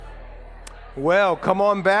Well, come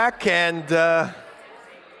on back and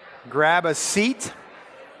grab a seat.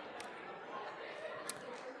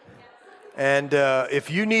 And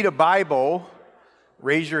if you need a Bible,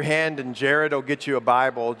 raise your hand and Jared will get you a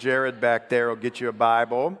Bible. Jared back there will get you a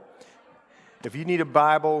Bible. If you need a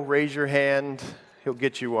Bible, raise your hand. He'll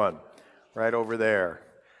get you one. Right over there.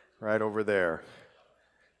 Right over there.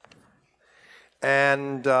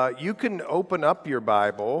 And you can open up your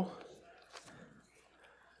Bible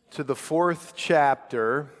to the 4th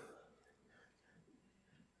chapter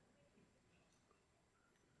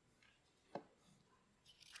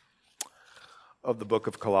of the book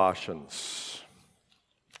of Colossians.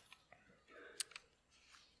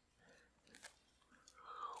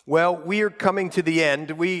 Well, we are coming to the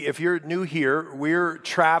end. If you're new here, we're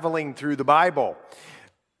traveling through the Bible.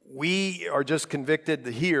 We are just convicted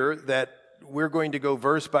here that we're going to go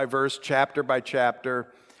verse by verse, chapter by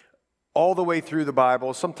chapter, all the way through the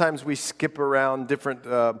Bible. Sometimes we skip around different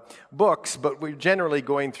books, but we're generally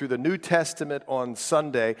going through the New Testament on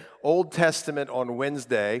Sunday, Old Testament on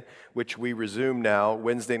Wednesday, which we resume now,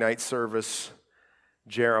 Wednesday night service,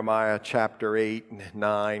 Jeremiah chapter 8 and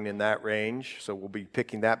 9 in that range. So we'll be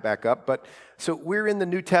picking that back up. But so we're in the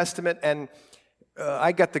New Testament, and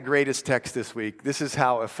I got the greatest text this week. This is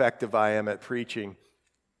how effective I am at preaching.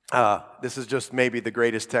 This is just maybe the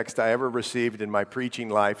greatest text I ever received in my preaching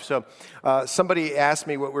life. So somebody asked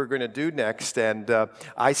me what we're going to do next, and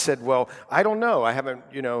I said, well, I don't know. I haven't,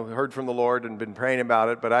 heard from the Lord and been praying about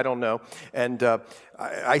it, but I don't know. And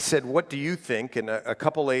I said, what do you think? And a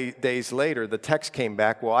couple of days later, the text came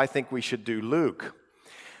back, well, I think we should do Luke.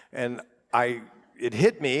 And it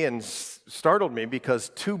hit me and startled me because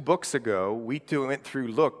 2 books ago, we went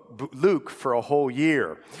through Luke for a whole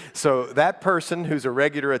year. So that person who's a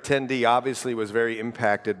regular attendee obviously was very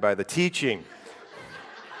impacted by the teaching.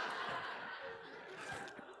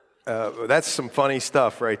 That's some funny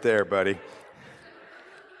stuff right there, buddy.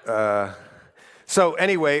 So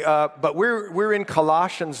anyway, but we're in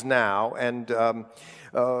Colossians now, and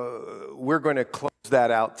we're going to close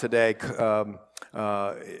that out today.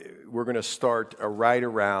 We're going to start right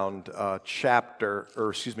around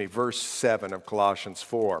verse 7 of Colossians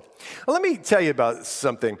 4. Well, let me tell you about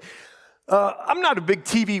something. I'm not a big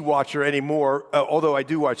TV watcher anymore, although I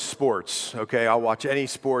do watch sports, okay? I'll watch any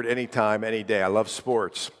sport, anytime, any day. I love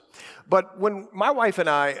sports. But when my wife and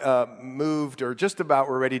I moved, or just about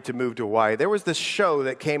were ready to move to Hawaii, there was this show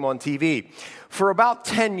that came on TV. For about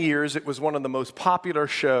 10 years, it was one of the most popular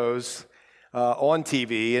shows on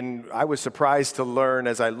TV, and I was surprised to learn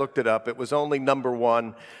as I looked it up, it was only number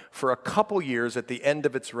 1 for a couple years at the end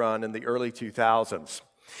of its run in the early 2000s.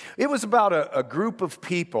 It was about a group of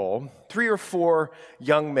people, 3 or 4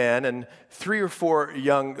 young men and 3 or 4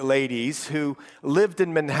 young ladies who lived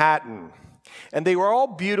in Manhattan. And they were all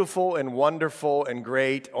beautiful and wonderful and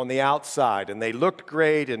great on the outside. And they looked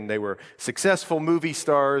great, and they were successful movie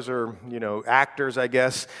stars or, actors, I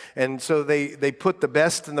guess. And so they put the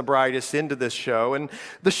best and the brightest into this show. And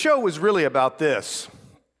the show was really about this.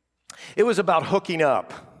 It was about hooking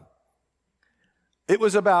up. It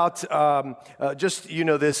was about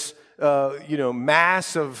this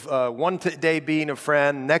mass of one day being a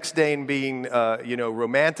friend, next day being,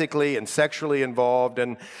 romantically and sexually involved.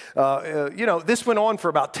 And, this went on for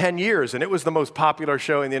about 10 years, and it was the most popular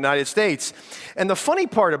show in the United States. And the funny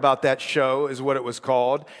part about that show is what it was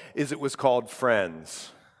called,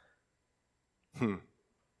 Friends.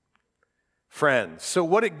 Friends. So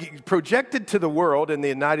what it projected to the world in the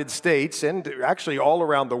United States, and actually all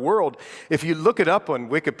around the world, if you look it up on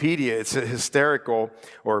Wikipedia, it's hysterical,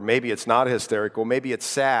 or maybe it's not hysterical, maybe it's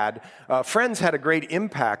sad. Friends had a great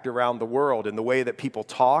impact around the world in the way that people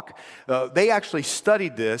talk. They actually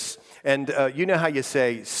studied this, and you know how you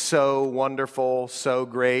say, so wonderful, so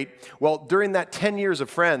great? Well, during that 10 years of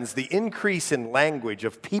Friends, the increase in language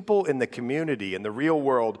of people in the community, in the real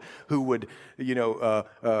world, who would,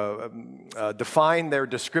 define their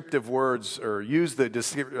descriptive words or use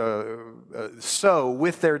the so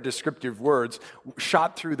with their descriptive words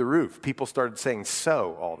shot through the roof. People started saying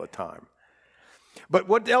so all the time. But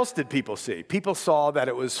what else did people see? People saw that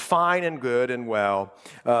it was fine and good and well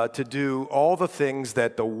to do all the things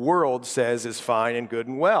that the world says is fine and good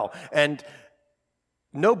and well. And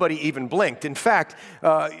nobody even blinked. In fact,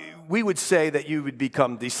 we would say that you would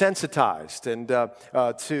become desensitized and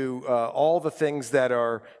to all the things that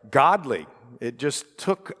are godly. It just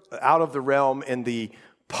took out of the realm in the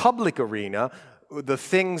public arena the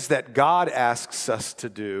things that God asks us to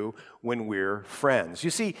do when we're friends. You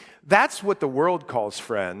see, that's what the world calls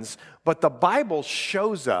friends, but the Bible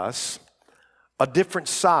shows us a different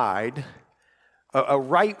side a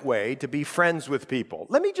right way to be friends with people.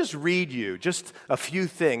 Let me just read you just a few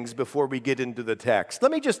things before we get into the text.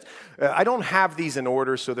 I don't have these in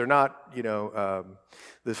order, so they're not,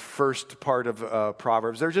 the first part of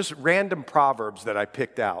Proverbs. They're just random proverbs that I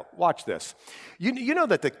picked out. Watch this. You know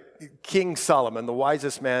that the King Solomon, the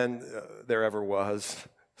wisest man there ever was,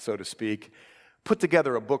 so to speak, put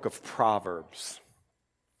together a book of Proverbs.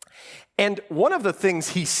 And one of the things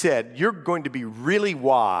he said, you're going to be really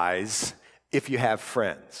wise if you have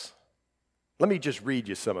friends. Let me just read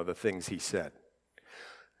you some of the things he said,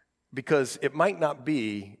 because it might not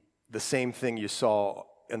be the same thing you saw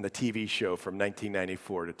in the TV show from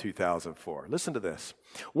 1994 to 2004. Listen to this.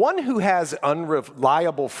 One who has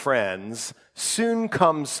unreliable friends soon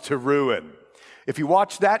comes to ruin. If you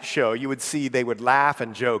watched that show, you would see they would laugh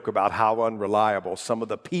and joke about how unreliable some of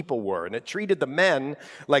the people were, and it treated the men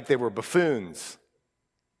like they were buffoons.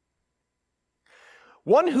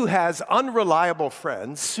 One who has unreliable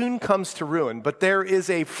friends soon comes to ruin, but there is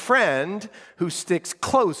a friend who sticks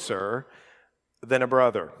closer than a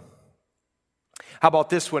brother. How about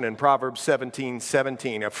this one in Proverbs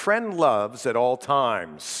 17:17? A friend loves at all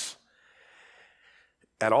times.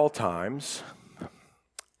 At all times.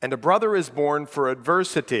 And a brother is born for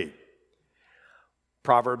adversity.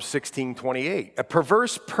 Proverbs 16:28. A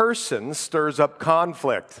perverse person stirs up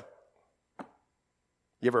conflict.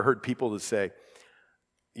 You ever heard people that say,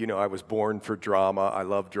 I was born for drama, I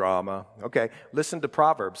love drama. Okay, listen to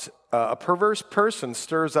Proverbs. A perverse person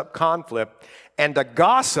stirs up conflict, and a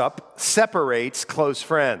gossip separates close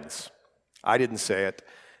friends. I didn't say it.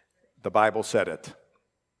 The Bible said it.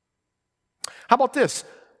 How about this?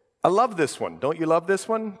 I love this one. Don't you love this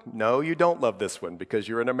one? No, you don't love this one because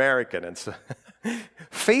you're an American. And so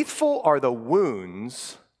faithful are the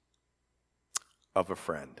wounds of a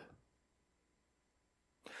friend.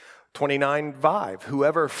 29:5,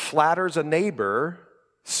 whoever flatters a neighbor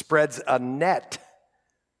spreads a net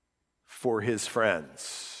for his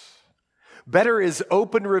friends. Better is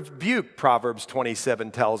open rebuke, Proverbs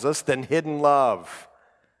 27 tells us, than hidden love.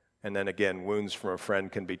 And then again, wounds from a friend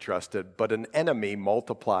can be trusted, but an enemy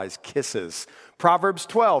multiplies kisses. Proverbs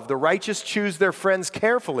 12, the righteous choose their friends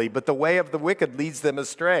carefully, but the way of the wicked leads them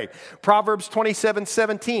astray. Proverbs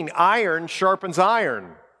 27:17, iron sharpens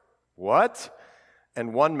iron. What?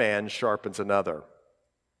 And one man sharpens another.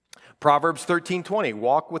 Proverbs 13:20,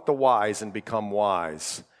 walk with the wise and become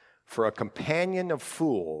wise, for a companion of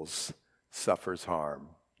fools suffers harm.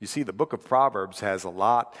 You see, the book of Proverbs has a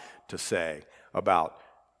lot to say about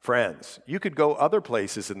friends. You could go other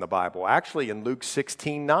places in the Bible. Actually, in Luke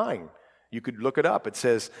 16:9, you could look it up. It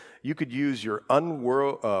says you could use your ungodly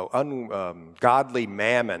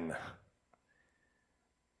mammon.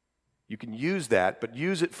 You can use that, but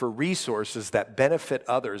use it for resources that benefit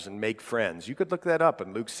others and make friends. You could look that up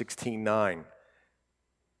in Luke 16:9.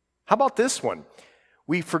 How about this one?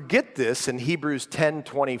 We forget this in Hebrews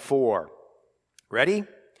 10:24. Ready?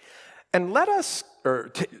 And let us,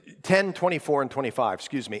 10:24 and 25,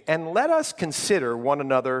 excuse me. And let us consider one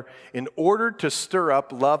another in order to stir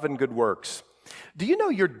up love and good works. Do you know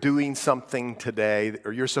you're doing something today,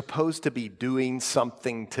 or you're supposed to be doing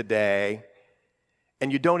something today,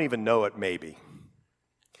 and you don't even know it maybe?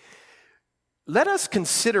 Let us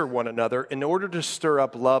consider one another in order to stir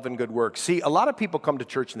up love and good works. See, a lot of people come to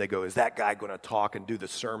church and they go, is that guy going to talk and do the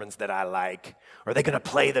sermons that I like? Are they going to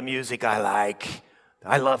play the music I like?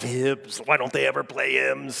 I love hymns. Why don't they ever play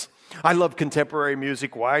hymns? I love contemporary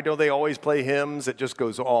music. Why don't they always play hymns? It just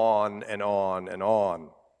goes on and on and on.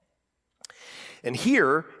 And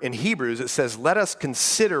here in Hebrews, it says, let us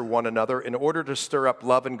consider one another in order to stir up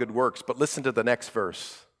love and good works. But listen to the next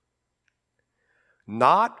verse.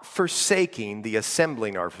 Not forsaking the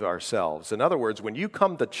assembling of ourselves. In other words, when you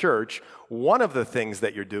come to church, one of the things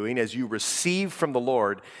that you're doing as you receive from the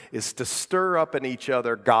Lord is to stir up in each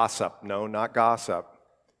other gossip. No, not gossip.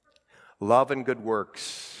 Love and good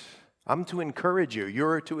works. I'm to encourage you.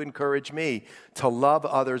 You're to encourage me to love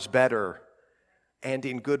others better and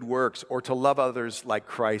in good works, or to love others like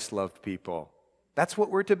Christ loved people. That's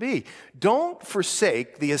what we're to be. Don't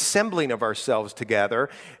forsake the assembling of ourselves together.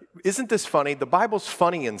 Isn't this funny? The Bible's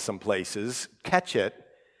funny in some places. Catch it.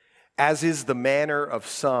 As is the manner of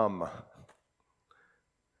some.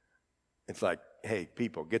 It's like, hey,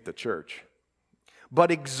 people, get to church.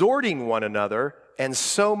 But exhorting one another, and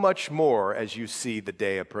so much more as you see the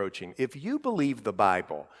day approaching. If you believe the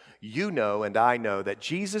Bible, you know and I know that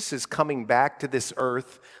Jesus is coming back to this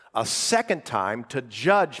earth a second time to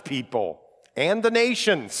judge people and the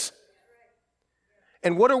nations.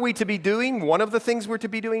 And what are we to be doing? One of the things we're to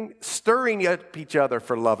be doing, stirring up each other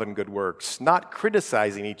for love and good works, not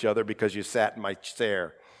criticizing each other because you sat in my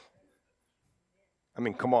chair. I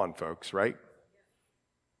mean, come on, folks, right?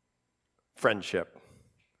 Friendship.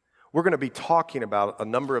 We're going to be talking about a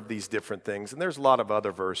number of these different things, and there's a lot of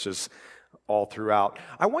other verses all throughout.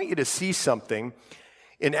 I want you to see something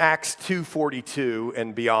in Acts 2:42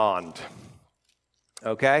 and beyond.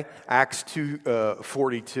 Okay? Acts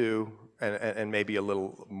 2:42 and maybe a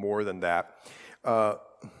little more than that.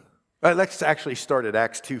 Let's actually start at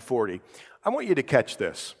Acts 2:40. I want you to catch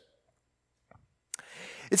this.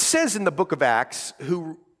 It says in the book of Acts,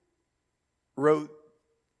 who wrote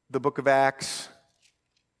the book of Acts?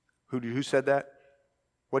 Who said that?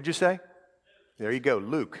 What'd you say? There you go,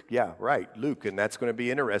 Luke. Yeah, right, Luke, and that's going to be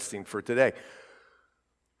interesting for today.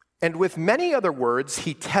 And with many other words,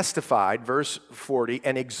 he testified, verse 40,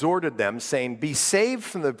 and exhorted them, saying, be saved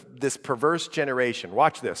from this perverse generation.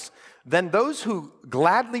 Watch this. Then those who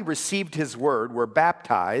gladly received his word were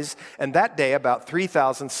baptized, and that day about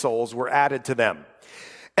 3,000 souls were added to them.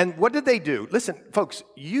 And what did they do? Listen, folks,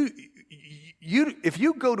 if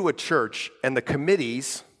you go to a church and the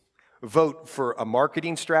committees vote for a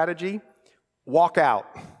marketing strategy, walk out.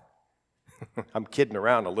 I'm kidding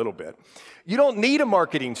around a little bit. You don't need a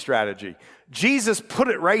marketing strategy. Jesus put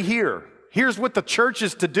it right here. Here's what the church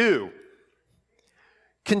is to do.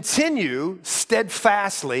 Continue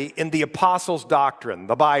steadfastly in the apostles' doctrine,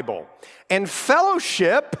 the Bible, and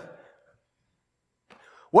fellowship.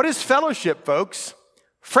 What is fellowship, folks?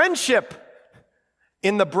 Friendship.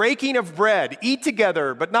 In the breaking of bread, eat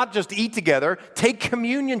together, but not just eat together, take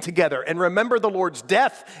communion together and remember the Lord's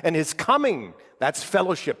death and his coming. That's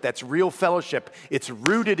fellowship. That's real fellowship. It's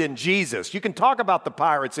rooted in Jesus. You can talk about the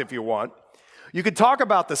Pirates if you want. You can talk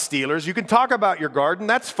about the Steelers. You can talk about your garden.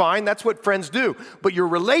 That's fine. That's what friends do. But your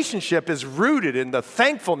relationship is rooted in the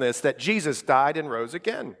thankfulness that Jesus died and rose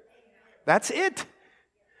again. That's it.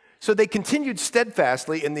 So they continued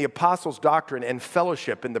steadfastly in the apostles' doctrine and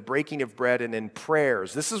fellowship, in the breaking of bread and in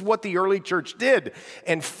prayers. This is what the early church did.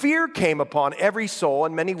 And fear came upon every soul,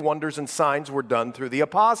 and many wonders and signs were done through the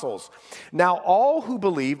apostles. Now all who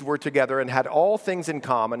believed were together and had all things in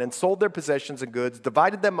common, and sold their possessions and goods,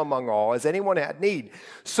 divided them among all, as anyone had need.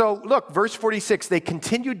 So look, verse 46, they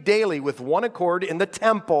continued daily with one accord in the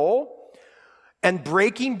temple and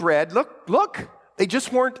breaking bread. Look, they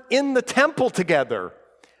just weren't in the temple together.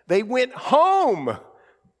 They went home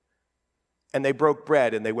and they broke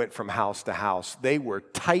bread and they went from house to house. They were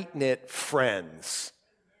tight-knit friends.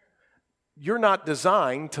 You're not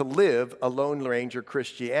designed to live a Lone Ranger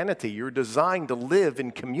Christianity. You're designed to live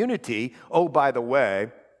in community. Oh, by the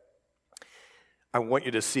way, I want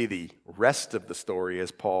you to see the rest of the story,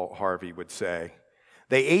 as Paul Harvey would say.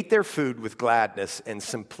 They ate their food with gladness and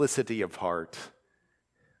simplicity of heart.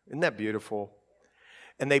 Isn't that beautiful?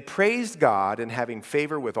 And they praised God and having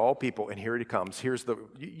favor with all people. And here it comes.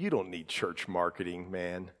 You don't need church marketing,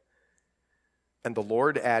 man. And the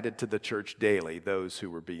Lord added to the church daily those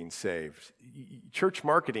who were being saved. Church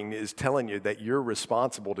marketing is telling you that you're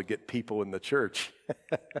responsible to get people in the church.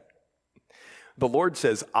 The Lord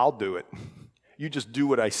says, I'll do it. You just do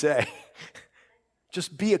what I say.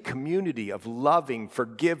 Just be a community of loving,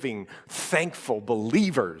 forgiving, thankful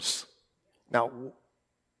believers. Now,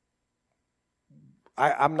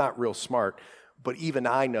 I'm not real smart, but even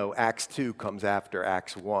I know Acts 2 comes after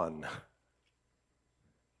Acts 1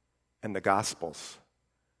 and the Gospels.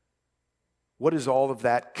 What is all of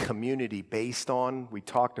that community based on? We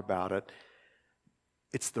talked about it.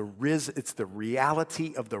 It's the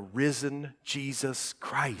reality of the risen Jesus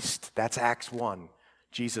Christ. That's Acts 1.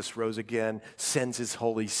 Jesus rose again, sends his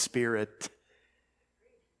Holy Spirit,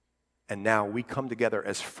 and now we come together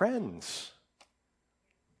as friends.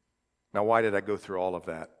 Now, why did I go through all of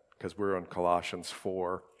that? Because we're on Colossians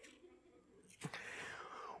 4.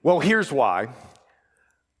 Well, here's why.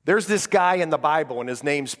 There's this guy in the Bible, and his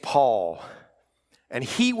name's Paul. And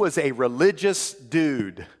he was a religious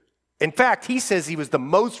dude. In fact, he says he was the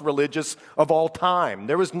most religious of all time.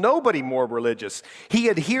 There was nobody more religious. He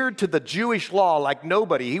adhered to the Jewish law like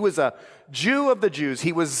nobody. He was a Jew of the Jews.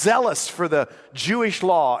 He was zealous for the Jewish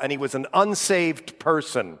law, and he was an unsaved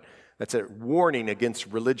person. That's a warning against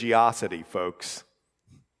religiosity, folks.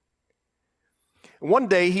 One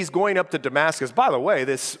day he's going up to Damascus. By the way,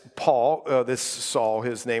 this Saul,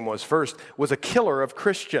 his name was first, was a killer of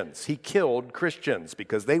Christians. He killed Christians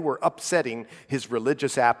because they were upsetting his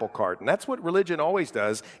religious apple cart. And that's what religion always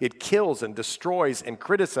does. It kills and destroys and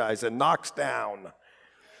criticizes and knocks down.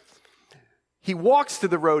 He walks to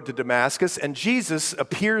the road to Damascus, and Jesus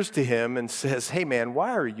appears to him and says, hey man,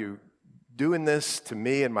 why are you doing this to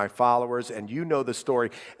me and my followers? And you know the story.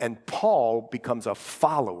 And Paul becomes a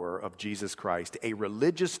follower of Jesus Christ. A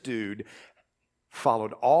religious dude,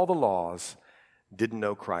 followed all the laws, didn't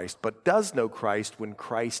know Christ, but does know Christ when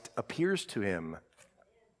Christ appears to him.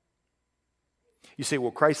 You say,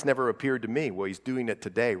 well, Christ never appeared to me. Well, he's doing it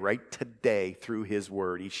today, right today, through his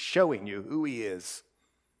word. He's showing you who he is.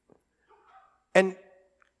 And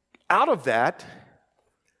out of that,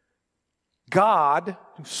 God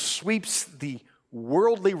sweeps the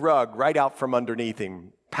worldly rug right out from underneath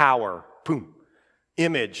him. Power, boom.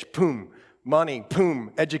 Image, boom. Money,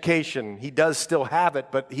 boom. Education, he does still have it,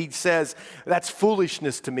 but he says, that's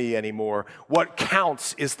foolishness to me anymore. What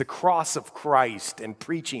counts is the cross of Christ and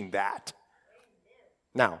preaching that.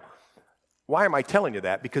 Now, why am I telling you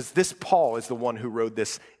that? Because this Paul is the one who wrote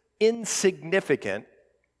this insignificant,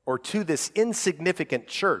 or to this insignificant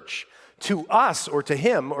church. To us, or to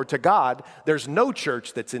him, or to God, there's no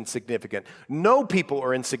church that's insignificant. No people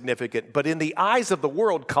are insignificant. But in the eyes of the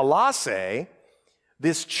world, Colossae,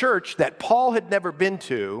 this church that Paul had never been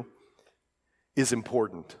to, is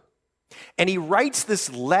important. And he writes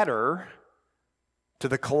this letter to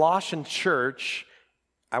the Colossian church.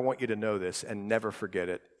 I want you to know this and never forget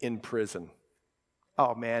it, in prison.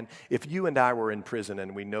 Oh man, if you and I were in prison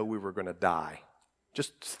and we know we were going to die,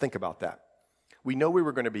 just think about that. We know we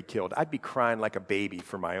were going to be killed. I'd be crying like a baby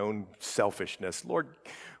for my own selfishness. Lord,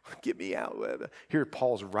 get me out. Here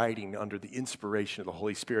Paul's writing under the inspiration of the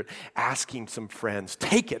Holy Spirit, asking some friends,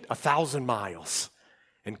 take it 1,000 miles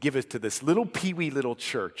and give it to this little peewee little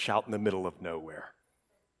church out in the middle of nowhere.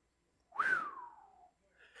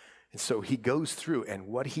 And so he goes through, and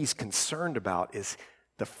what he's concerned about is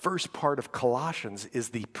the first part of Colossians is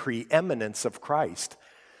the preeminence of Christ.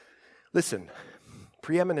 Listen,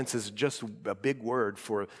 preeminence is just a big word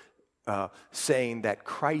for saying that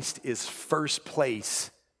Christ is first place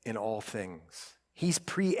in all things. He's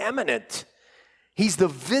preeminent. He's the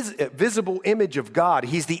visible image of God.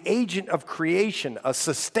 He's the agent of creation, a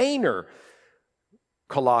sustainer,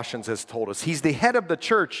 Colossians has told us. He's the head of the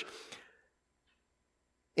church.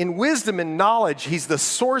 In wisdom and knowledge, he's the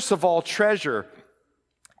source of all treasure.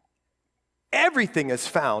 Everything is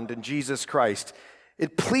found in Jesus Christ.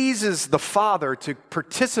 It pleases the Father to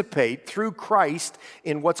participate through Christ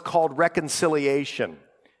in what's called reconciliation.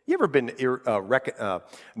 You ever been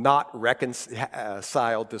not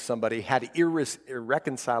reconciled to somebody, had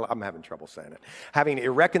irreconcilable, I'm having trouble saying it, having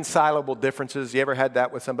irreconcilable differences? You ever had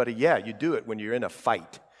that with somebody? Yeah, you do it when you're in a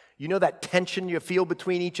fight. You know that tension you feel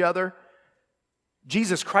between each other?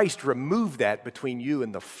 Jesus Christ removed that between you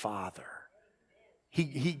and the Father.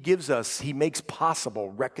 He makes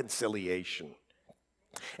possible reconciliation.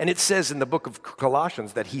 And it says in the book of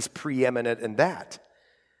Colossians that he's preeminent in that.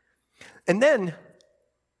 And then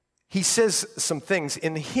he says some things.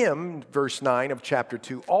 In him, verse 9 of chapter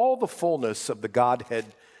 2, all the fullness of the Godhead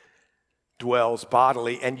dwells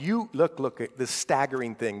bodily. And you, look at this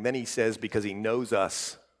staggering thing. Then he says, because he knows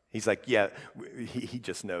us, he's like, yeah, he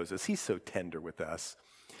just knows us. He's so tender with us.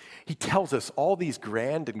 He tells us all these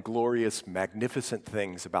grand and glorious, magnificent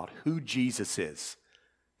things about who Jesus is.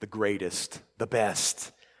 The greatest, the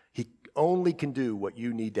best. He only can do what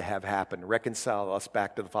you need to have happen, reconcile us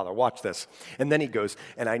back to the Father. Watch this. And then he goes,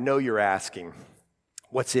 and I know you're asking,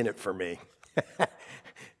 what's in it for me?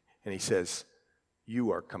 And he says,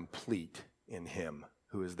 you are complete in him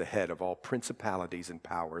who is the head of all principalities and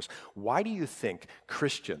powers. Why do you think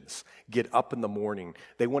Christians get up in the morning,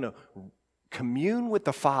 they want to commune with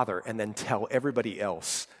the Father and then tell everybody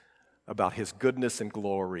else about his goodness and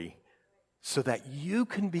glory so that you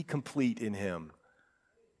can be complete in him?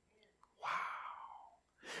 Wow.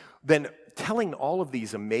 Then telling all of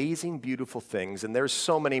these amazing, beautiful things, and there's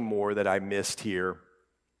so many more that I missed here,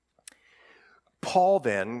 Paul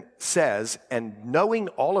then says, and knowing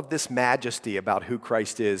all of this majesty about who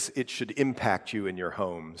Christ is, it should impact you in your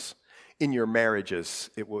homes. In your marriages,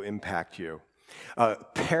 it will impact you.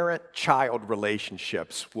 Parent-child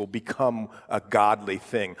relationships will become a godly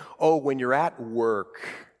thing. Oh, when you're at work,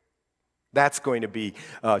 that's going to be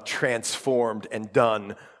transformed and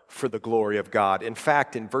done for the glory of God. In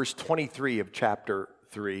fact, in verse 23 of chapter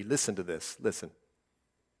 3, listen to this, listen.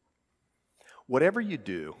 Whatever you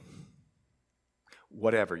do,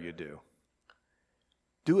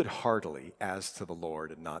 do it heartily as to the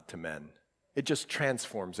Lord and not to men. It just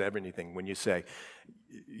transforms everything when you say,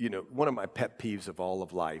 you know, one of my pet peeves of all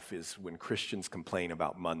of life is when Christians complain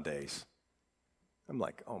about Mondays. I'm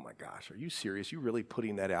like, oh my gosh, are you serious? You really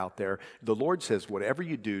putting that out there? The Lord says, whatever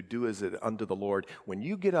you do, do as it unto the Lord. When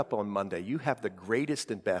you get up on Monday, you have the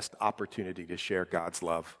greatest and best opportunity to share God's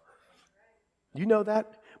love. You know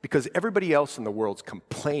that? Because everybody else in the world's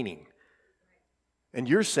complaining. And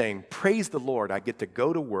you're saying, praise the Lord, I get to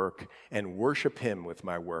go to work and worship him with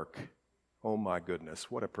my work. Oh my goodness,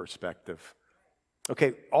 what a perspective.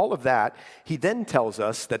 Okay, all of that, he then tells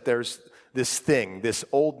us that there's this thing, this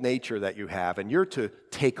old nature that you have, and you're to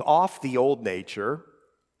take off the old nature,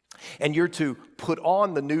 and you're to put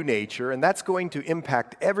on the new nature, and that's going to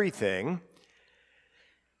impact everything.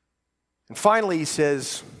 And finally, he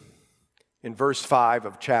says in verse 5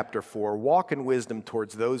 of chapter 4, walk in wisdom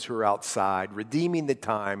towards those who are outside, redeeming the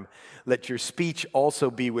time. Let your speech also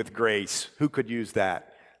be with grace. Who could use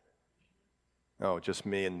that? Oh, just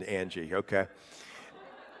me and Angie, okay.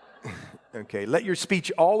 Okay, let your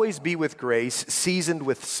speech always be with grace, seasoned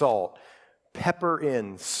with salt. Pepper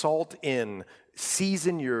in, salt in,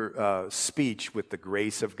 season your speech with the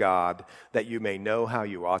grace of God, that you may know how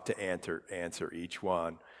you ought to answer each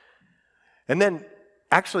one. And then,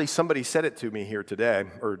 actually, somebody said it to me here today,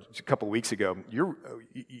 or a couple weeks ago.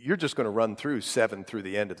 You're just going to run through 7 through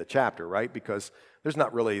the end of the chapter, right? Because there's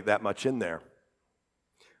not really that much in there.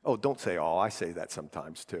 Oh, don't say all. I say that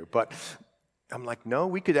sometimes too. But I'm like, no,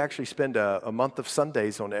 we could actually spend a month of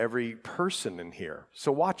Sundays on every person in here.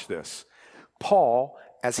 So watch this. Paul,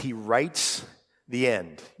 as he writes the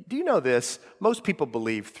end. Do you know this? Most people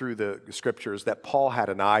believe through the scriptures that Paul had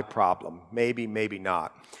an eye problem. Maybe, maybe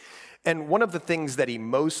not. And one of the things that he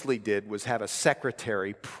mostly did was have a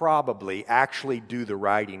secretary probably actually do the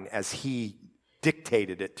writing as he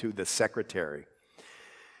dictated it to the secretary.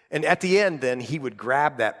 And at the end, then, he would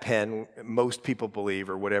grab that pen, most people believe,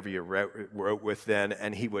 or whatever you wrote with then,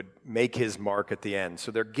 and he would make his mark at the end.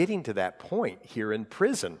 So they're getting to that point here in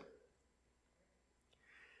prison.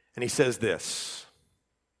 And he says this.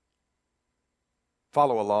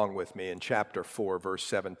 Follow along with me in chapter 4, verse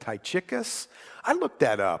 7. Tychicus, I looked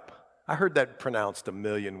that up. I heard that pronounced a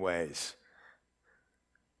million ways.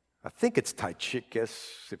 I think it's Tychicus.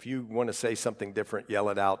 If you want to say something different, yell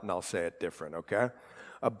it out and I'll say it different, okay?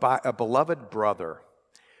 A beloved brother,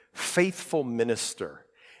 faithful minister,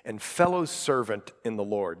 and fellow servant in the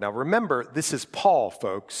Lord. Now remember, this is Paul,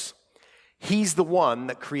 folks. He's the one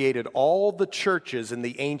that created all the churches in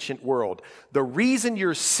the ancient world. The reason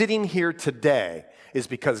you're sitting here today is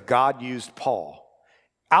because God used Paul.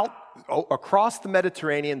 Out across the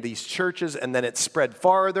Mediterranean, these churches, and then it spread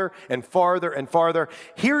farther and farther and farther.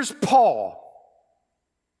 Here's Paul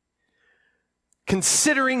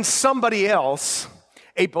considering somebody else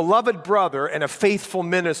a beloved brother and a faithful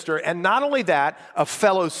minister, and not only that, a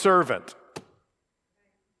fellow servant.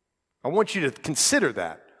 I want you to consider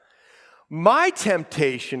that. My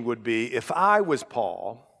temptation would be, if I was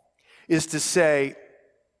Paul, is to say,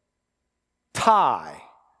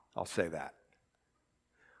 I'll say that.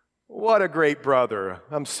 What a great brother.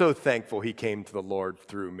 I'm so thankful he came to the Lord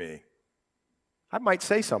through me. I might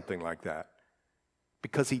say something like that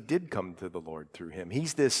because he did come to the Lord through him.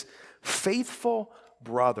 He's this faithful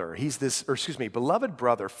brother. He's this, beloved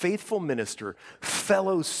brother, faithful minister,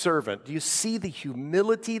 fellow servant. Do you see the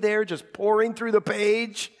humility there just pouring through the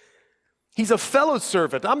page? He's a fellow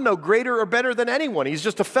servant. I'm no greater or better than anyone. He's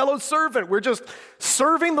just a fellow servant. We're just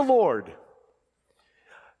serving the Lord.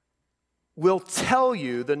 Will tell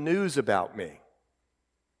you the news about me.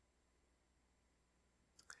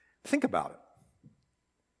 Think about it.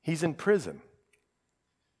 He's in prison.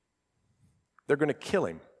 They're going to kill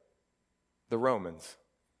him, the Romans.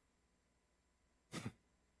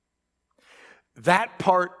 That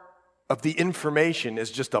part of the information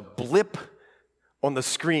is just a blip on the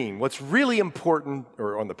screen. What's really important,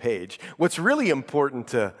 or on the page, what's really important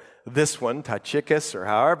to this one, Tychicus, or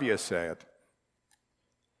however you say it,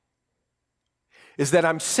 is that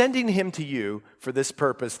I'm sending him to you for this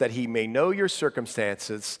purpose, that he may know your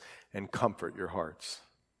circumstances and comfort your hearts.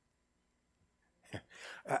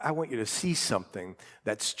 I want you to see something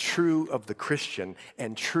that's true of the Christian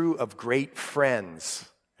and true of great friends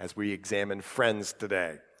as we examine friends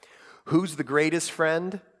today. Who's the greatest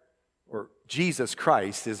friend? Or Jesus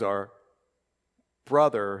Christ is our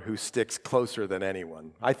brother who sticks closer than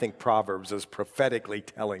anyone. I think Proverbs is prophetically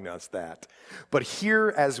telling us that. But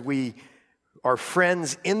here, as we are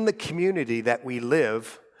friends in the community that we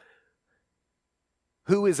live,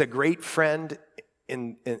 who is a great friend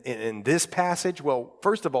in this passage? Well,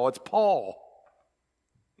 first of all, it's Paul.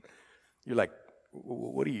 You're like,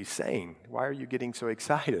 what are you saying? Why are you getting so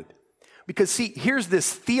excited? Because see, here's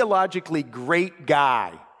this theologically great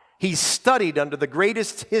guy. He's studied under the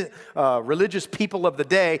greatest religious people of the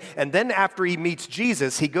day, and then after he meets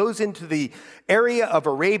Jesus, he goes into the area of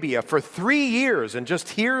Arabia for 3 years and just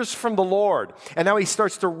hears from the Lord. And now he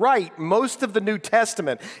starts to write most of the New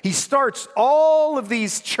Testament. He starts all of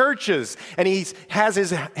these churches, and he has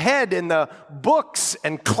his head in the books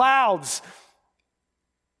and clouds.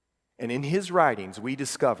 And in his writings, we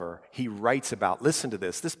discover he writes about, listen to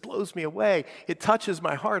this blows me away. It touches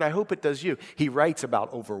my heart. I hope it does you. He writes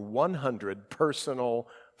about over 100 personal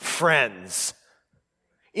friends.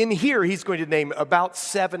 In here, he's going to name about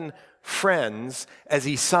 7 friends as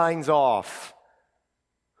he signs off.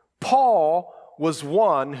 Paul was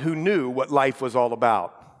one who knew what life was all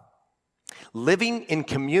about. Living in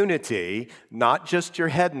community, not just your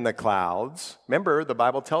head in the clouds. Remember, the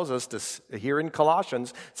Bible tells us to, here in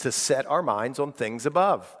Colossians, to set our minds on things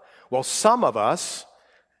above. Well, some of us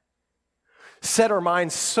set our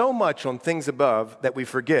minds so much on things above that we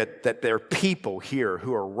forget that there are people here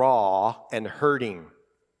who are raw and hurting.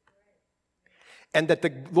 And that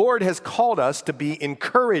the Lord has called us to be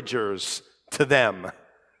encouragers to them.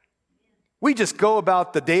 We just go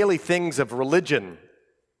about the daily things of religion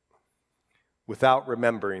without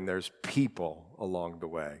remembering there's people along the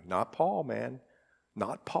way. Not Paul, man.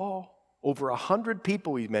 Not Paul. Over 100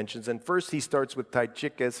 people he mentions, and first he starts with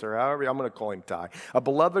Tychicus, or however, I'm going to call him Ty, a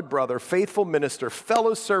beloved brother, faithful minister,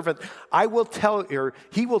 fellow servant. He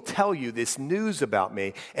will tell you this news about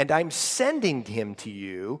me, and I'm sending him to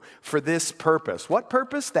you for this purpose. What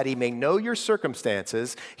purpose? That he may know your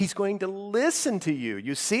circumstances. He's going to listen to you.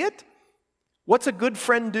 You see it? What's a good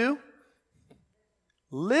friend do?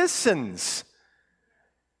 Listens.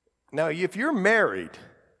 Now, if you're married,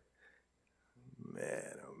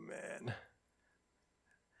 man, oh man,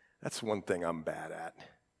 that's one thing I'm bad at.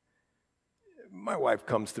 My wife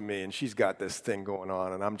comes to me and she's got this thing going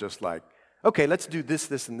on, and I'm just like, okay, let's do this,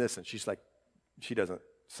 this, and this. And she's like, she doesn't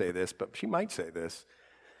say this, but she might say this.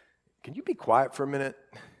 Can you be quiet for a minute?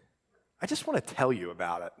 I just want to tell you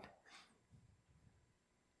about it.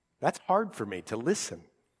 That's hard for me to listen.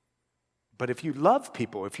 But if you love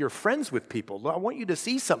people, if you're friends with people, I want you to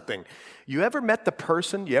see something. You ever met the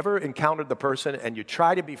person, you ever encountered the person, and you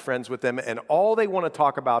try to be friends with them, and all they want to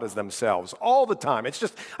talk about is themselves all the time? It's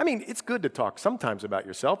just, it's good to talk sometimes about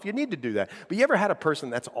yourself. You need to do that. But you ever had a person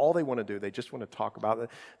that's all they want to do? They just want to talk about it.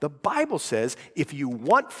 The Bible says if you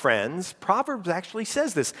want friends, Proverbs actually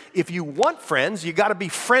says this, if you want friends, you got to be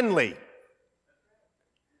friendly.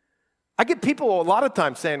 I get people a lot of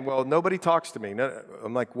times saying, well, nobody talks to me. No,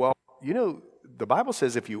 I'm like, well, the Bible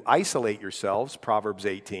says if you isolate yourselves, Proverbs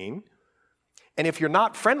 18, and if you're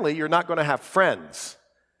not friendly, you're not going to have friends.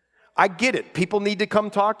 I get it. People need to come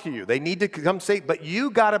talk to you. They need to come say, but you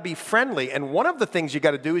got to be friendly. And one of the things you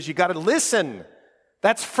got to do is you got to listen.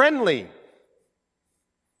 That's friendly.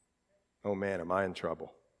 Oh man, am I in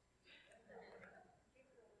trouble?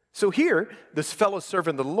 So here, this fellow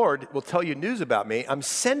servant of the Lord will tell you news about me. I'm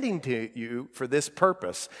sending to you for this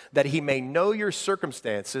purpose, that he may know your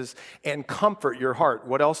circumstances and comfort your heart.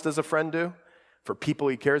 What else does a friend do? For people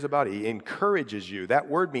he cares about, he encourages you. That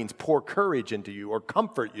word means pour courage into you or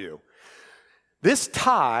comfort you. This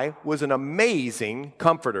Ty was an amazing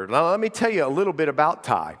comforter. Now, let me tell you a little bit about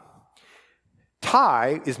Ty.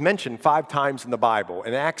 Ty is mentioned 5 times in the Bible.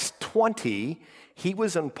 In Acts 20, he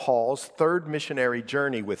was on Paul's 3rd missionary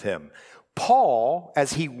journey with him. Paul,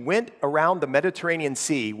 as he went around the Mediterranean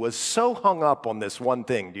Sea, was so hung up on this one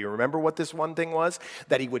thing. Do you remember what this one thing was?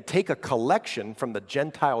 That he would take a collection from the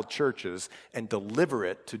Gentile churches and deliver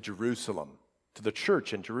it to Jerusalem, to the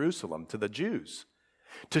church in Jerusalem, to the Jews,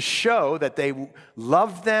 to show that they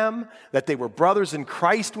loved them, that they were brothers in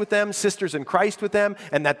Christ with them, sisters in Christ with them,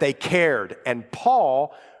 and that they cared. And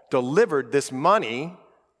Paul delivered this money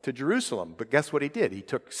to Jerusalem. But guess what he did? He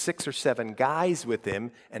took 6 or 7 guys with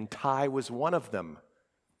him, and Ty was one of them.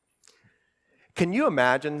 Can you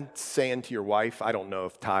imagine saying to your wife, I don't know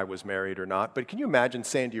if Ty was married or not, but can you imagine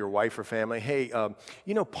saying to your wife or family, hey,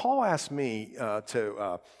 Paul asked me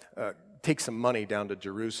to take some money down to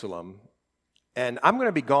Jerusalem, and I'm going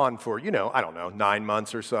to be gone for, 9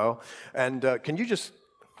 months or so, and do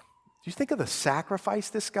you think of the sacrifice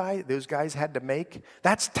those guys had to make?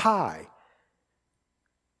 That's Ty.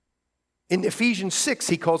 In Ephesians 6,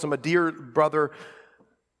 he calls him a dear brother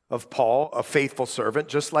of Paul, a faithful servant,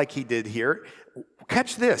 just like he did here.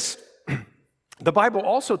 Catch this. The Bible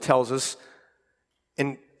also tells us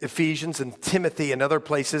in Ephesians and Timothy and other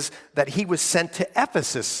places that he was sent to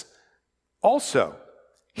Ephesus also.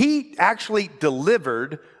 He actually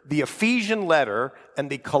delivered the Ephesian letter and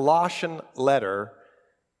the Colossian letter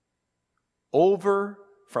over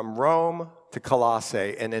from Rome to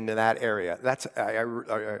Colossae and into that area. I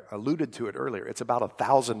alluded to it earlier. It's about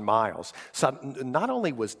 1,000 miles. So not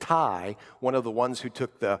only was Ty one of the ones who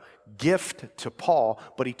took the gift to Paul,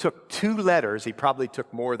 but he took 2 letters. He probably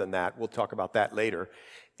took more than that. We'll talk about that later.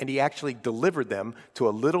 And he actually delivered them to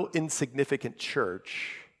a little insignificant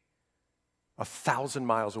church 1,000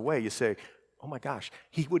 miles away. You say, oh my gosh,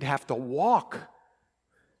 he would have to walk.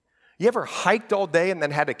 You ever hiked all day and then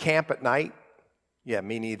had to camp at night? Yeah,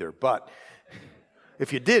 me neither. But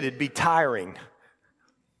if you did, it'd be tiring.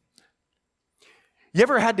 You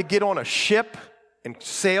ever had to get on a ship and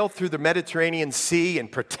sail through the Mediterranean Sea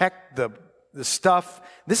and protect the stuff?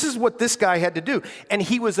 This is what this guy had to do. And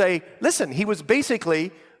he was he was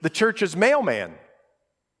basically the church's mailman.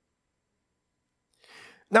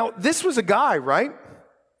 Now, this was a guy, right?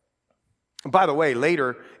 By the way,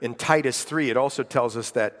 later in Titus 3, it also tells us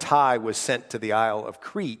that Ty was sent to the Isle of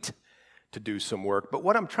Crete to do some work. But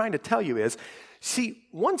what I'm trying to tell you is, see,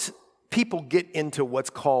 once people get into what's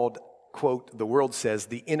called, quote, the world says,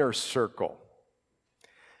 the inner circle.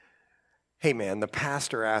 Hey, man, the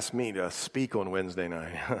pastor asked me to speak on Wednesday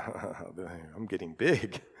night. I'm getting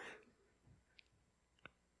big.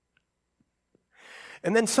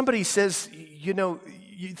 And then somebody says, you know,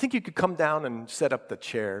 you think you could come down and set up the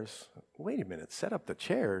chairs? Wait a minute, set up the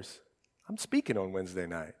chairs? I'm speaking on Wednesday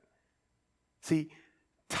night. See,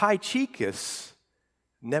 Tychicus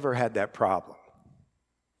never had that problem.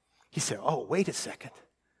 He said, oh, wait a second.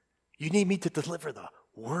 You need me to deliver the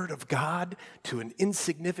Word of God to an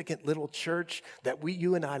insignificant little church that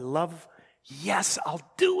you and I love? Yes, I'll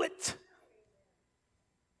do it.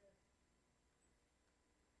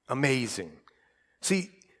 Amazing.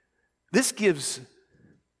 See, this gives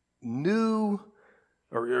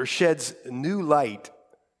sheds new light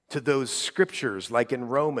to those scriptures, like in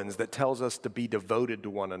Romans, that tells us to be devoted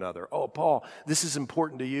to one another. Oh, Paul, this is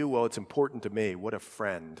important to you. Well, it's important to me. What a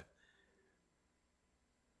friend.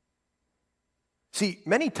 See,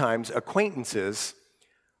 many times acquaintances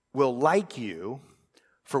will like you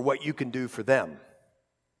for what you can do for them.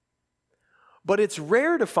 But it's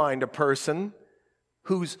rare to find a person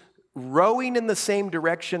who's rowing in the same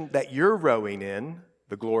direction that you're rowing in,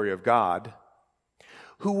 the glory of God,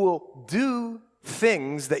 who will do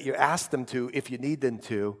things that you ask them to if you need them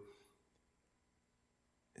to,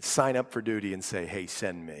 sign up for duty and say, hey,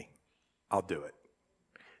 send me. I'll do it.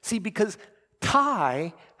 See, because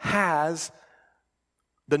Ty has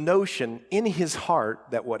the notion in his heart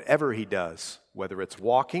that whatever he does, whether it's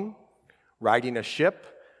walking, riding a ship,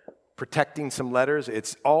 protecting some letters,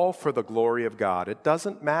 it's all for the glory of God. It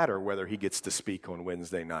doesn't matter whether he gets to speak on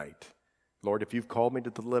Wednesday night. Lord, if you've called me to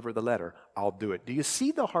deliver the letter, I'll do it. Do you see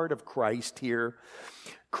the heart of Christ here?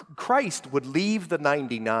 Christ would leave the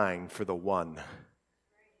 99 for the one.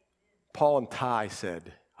 Paul and Ty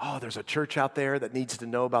said, oh, there's a church out there that needs to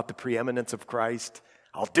know about the preeminence of Christ.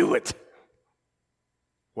 I'll do it.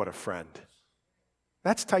 What a friend.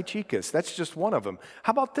 That's Tychicus. That's just one of them.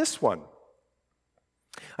 How about this one?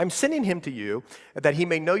 I'm sending him to you that he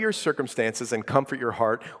may know your circumstances and comfort your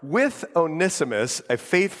heart with Onesimus, a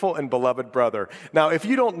faithful and beloved brother. Now, if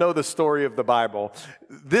you don't know the story of the Bible,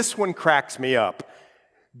 this one cracks me up.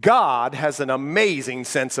 God has an amazing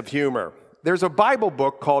sense of humor. There's a Bible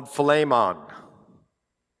book called Philemon.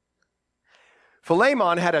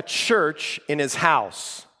 Philemon had a church in his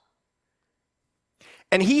house.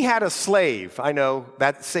 And he had a slave. I know,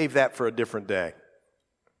 save that for a different day.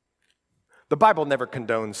 The Bible never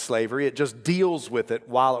condones slavery. It just deals with it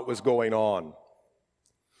while it was going on.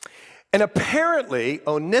 And apparently,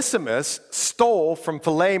 Onesimus stole from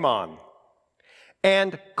Philemon.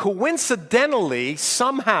 And coincidentally,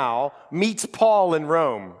 somehow, meets Paul in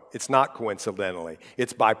Rome. It's not coincidentally.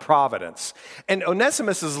 It's by providence. And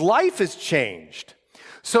Onesimus' life has changed.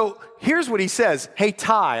 So here's what he says. Hey,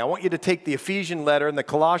 Ty, I want you to take the Ephesian letter and the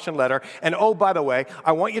Colossian letter. And oh, by the way,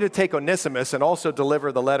 I want you to take Onesimus and also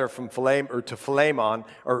deliver the letter from Philemon,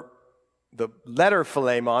 or the letter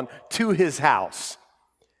Philemon to his house.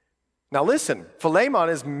 Now listen, Philemon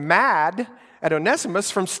is mad at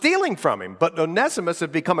Onesimus from stealing from him. But Onesimus has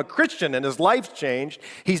become a Christian and his life's changed.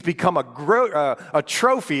 He's become a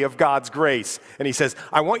trophy of God's grace. And he says,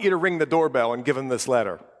 I want you to ring the doorbell and give him this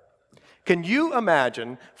letter. Can you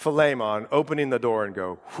imagine Philemon opening the door and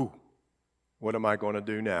go, whew, what am I going to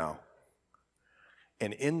do now?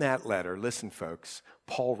 And in that letter, listen, folks,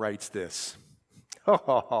 Paul writes this.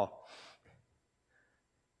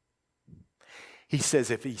 He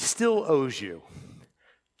says, if he still owes you,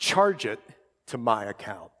 charge it to my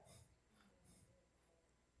account.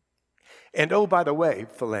 And oh, by the way,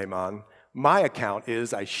 Philemon, my account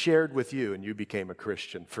is I shared with you and you became a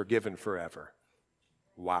Christian, forgiven forever.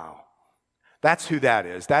 Wow. That's who that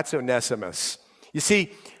is. That's Onesimus. You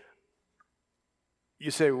see,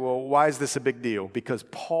 you say, well, why is this a big deal? Because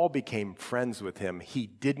Paul became friends with him. He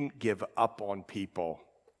didn't give up on people.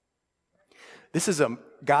 This is a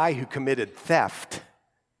guy who committed theft.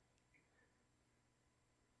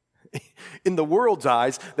 In the world's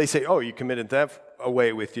eyes, they say, oh, you committed theft?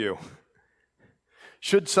 Away with you.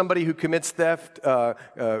 Should somebody who commits theft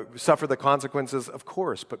suffer the consequences? Of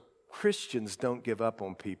course, but Christians don't give up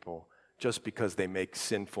on people just because they make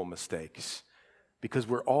sinful mistakes, because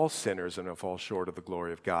we're all sinners and fall short of the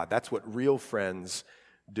glory of God. That's what real friends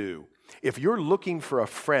do. If you're looking for a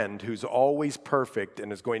friend who's always perfect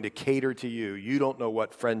and is going to cater to you, you don't know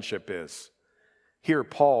what friendship is. Here,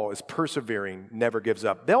 Paul is persevering, never gives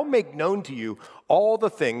up. They'll make known to you all the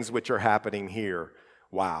things which are happening here.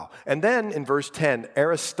 Wow. And then in verse 10,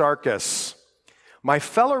 Aristarchus, my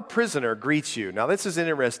fellow prisoner, greets you. Now, this is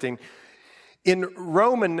interesting. In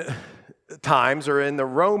Roman times, or in the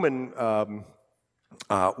Roman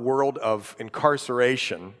world of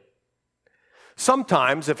incarceration,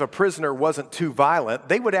 sometimes if a prisoner wasn't too violent,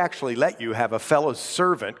 they would actually let you have a fellow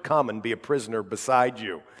servant come and be a prisoner beside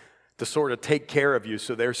you to sort of take care of you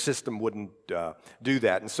so their system wouldn't do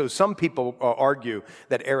that. And so some people argue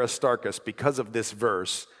that Aristarchus, because of this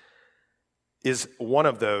verse, is one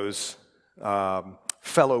of those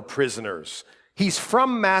fellow prisoners. He's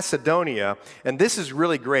from Macedonia, and this is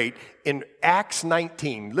really great. In Acts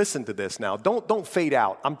 19, listen to this now. Don't fade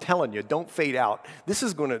out. I'm telling you, don't fade out. This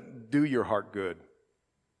is going to do your heart good.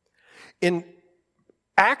 In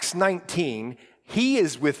Acts 19, he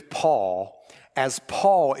is with Paul as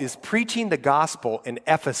Paul is preaching the gospel in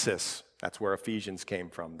Ephesus. That's where Ephesians came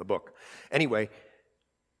from, the book. Anyway,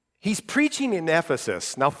 he's preaching in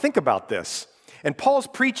Ephesus. Now think about this. And Paul's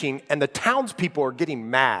preaching, and the townspeople are getting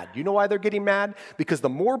mad. You know why they're getting mad? Because the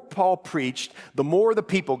more Paul preached, the more the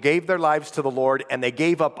people gave their lives to the Lord, and they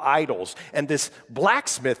gave up idols. And this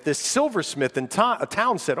blacksmith, this silversmith in a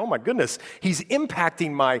town said, oh my goodness, he's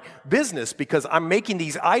impacting my business because I'm making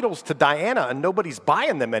these idols to Diana, and nobody's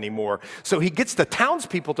buying them anymore. So he gets the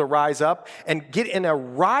townspeople to rise up and get in a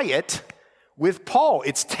riot with Paul.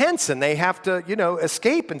 It's tense, and they have to,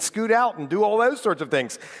 escape and scoot out and do all those sorts of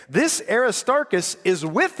things. This Aristarchus is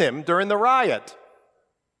with him during the riot.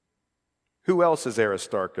 Who else is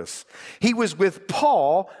Aristarchus? He was with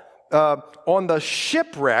Paul on the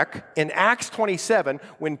shipwreck in Acts 27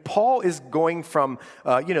 when Paul is going from,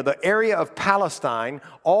 the area of Palestine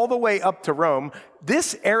all the way up to Rome.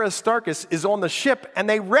 This Aristarchus is on the ship, and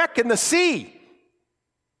they wreck in the sea.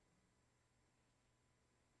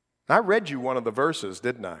 I read you one of the verses,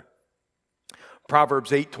 didn't I?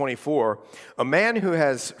 Proverbs 8:24, a man who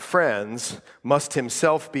has friends must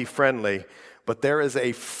himself be friendly, but there is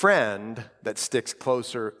a friend that sticks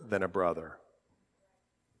closer than a brother.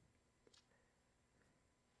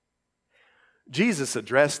 Jesus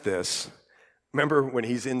addressed this. Remember when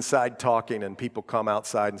he's inside talking and people come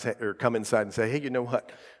outside and say, or come inside and say, hey, you know what?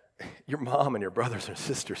 Your mom and your brothers and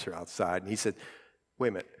sisters are outside. And he said, wait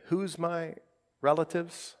a minute, who's my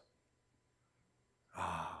relatives?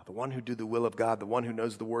 The one who do the will of God, the one who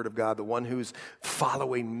knows the word of God, the one who's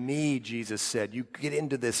following me, Jesus said. You get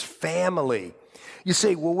into this family. You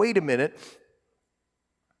say, well, wait a minute.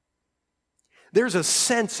 There's a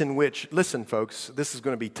sense in which, listen, folks, this is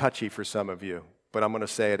going to be touchy for some of you, but I'm going to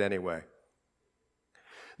say it anyway.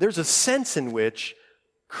 There's a sense in which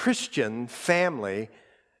Christian family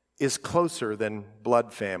is closer than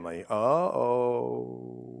blood family. What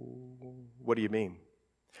do you mean?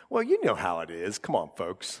 Well, you know how it is. Come on,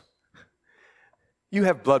 folks. You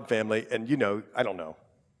have blood family, and I don't know,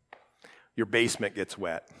 your basement gets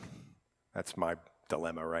wet. That's my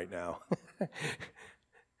dilemma right now.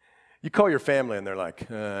 You call your family, and they're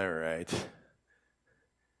like, all right.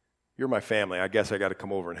 You're my family. I guess I got to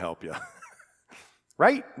come over and help you.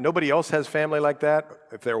 Right? Nobody else has family like that?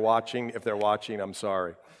 If they're watching, I'm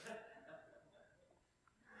sorry.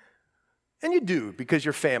 And you do, because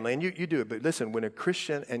you're family, and you do it. But listen, when a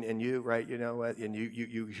Christian and you, right, you know what, and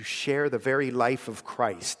you share the very life of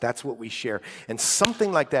Christ, that's what we share. And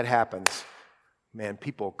something like that happens, man,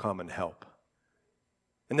 people come and help.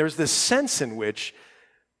 And there's this sense in which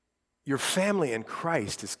your family in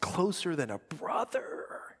Christ is closer than a brother.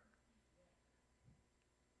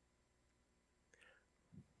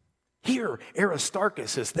 Here,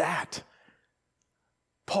 Aristarchus is that.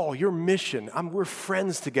 Paul, your mission, we're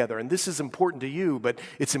friends together, and this is important to you, but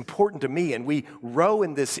it's important to me, and we row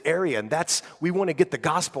in this area, and we want to get the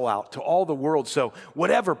gospel out to all the world. So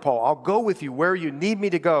whatever, Paul, I'll go with you where you need me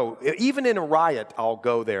to go. Even in a riot, I'll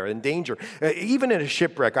go there. In danger, even in a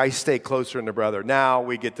shipwreck, I stay closer than a brother. Now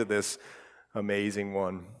we get to this amazing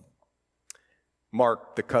one.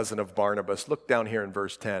 Mark, the cousin of Barnabas. Look down here in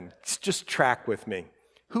verse 10. Just track with me.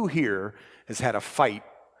 Who here has had a fight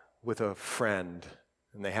with a friend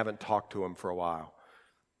and they haven't talked to him for a while?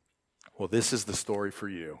 Well, this is the story for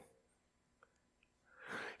you.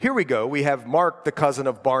 Here we go. We have Mark, the cousin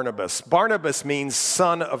of Barnabas. Barnabas means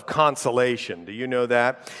son of consolation. Do you know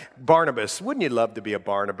that? Barnabas, wouldn't you love to be a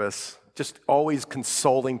Barnabas? Just always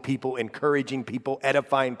consoling people, encouraging people,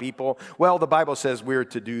 edifying people. Well, the Bible says we're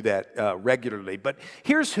to do that regularly. But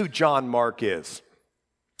here's who John Mark is.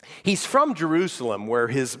 He's from Jerusalem, where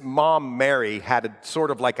his mom, Mary, had sort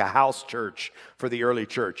of like a house church for the early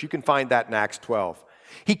church. You can find that in Acts 12.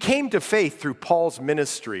 He came to faith through Paul's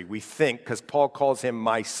ministry, we think, because Paul calls him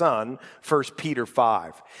my son, 1 Peter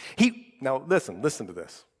 5. Now listen to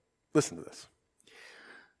this. Listen to this.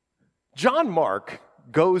 John Mark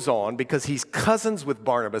goes on, because he's cousins with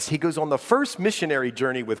Barnabas, he goes on the first missionary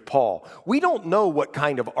journey with Paul. We don't know what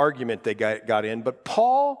kind of argument they got in, but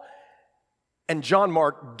Paul and John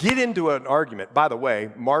Mark get into an argument. By the way,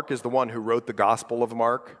 Mark is the one who wrote the Gospel of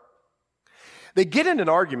Mark. They get in an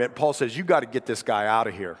argument. Paul says, you got to get this guy out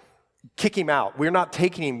of here. Kick him out. We're not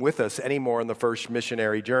taking him with us anymore on the first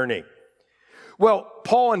missionary journey. Well,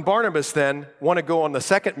 Paul and Barnabas then want to go on the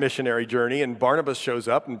second missionary journey, and Barnabas shows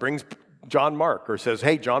up and brings John Mark, or says,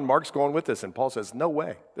 hey, John Mark's going with us. And Paul says, no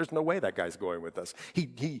way. There's no way that guy's going with us. He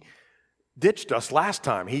ditched us last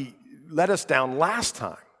time. He let us down last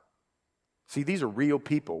time. See, these are real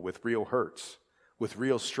people with real hurts, with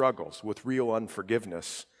real struggles, with real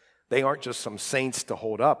unforgiveness. They aren't just some saints to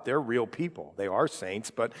hold up. They're real people. They are saints,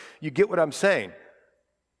 but you get what I'm saying.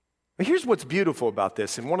 But here's what's beautiful about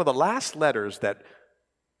this. In one of the last letters that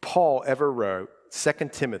Paul ever wrote, 2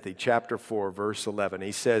 Timothy chapter 4, verse 11,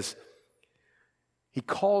 he says, he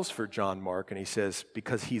calls for John Mark and he says,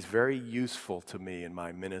 because he's very useful to me in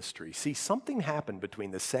my ministry. See, something happened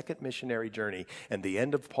between the second missionary journey and the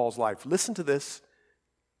end of Paul's life. Listen to this.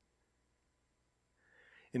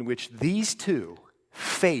 In which these two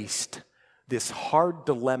faced this hard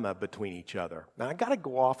dilemma between each other. Now, I got to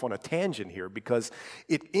go off on a tangent here because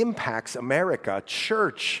it impacts America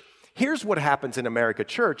church. Here's what happens in America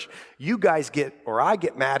church. You guys get, or I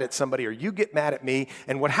get mad at somebody, or you get mad at me,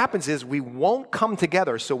 and what happens is we won't come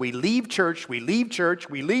together, so we leave church,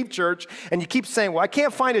 and you keep saying, well, I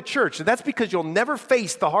can't find a church. And that's because you'll never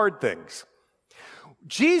face the hard things.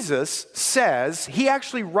 Jesus says, he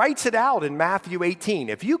actually writes it out in Matthew 18.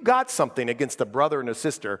 If you got something against a brother and a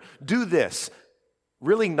sister, do this.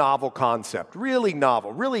 Really novel concept, really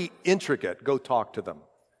novel, really intricate. Go talk to them.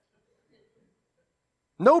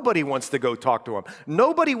 Nobody wants to go talk to them.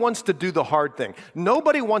 Nobody wants to do the hard thing.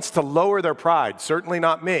 Nobody wants to lower their pride, certainly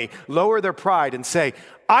not me, lower their pride and say,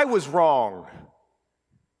 I was wrong.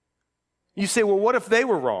 You say, well, what if they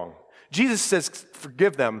were wrong? Jesus says,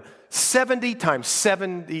 forgive them 70 times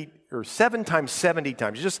 70, or 7 times 70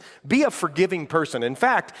 times. Just be a forgiving person. In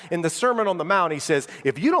fact, in the Sermon on the Mount, he says,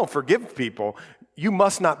 if you don't forgive people, you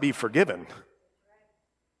must not be forgiven.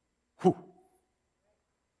 Whew.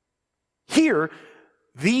 Here,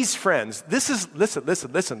 these friends, listen.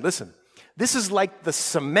 This is like the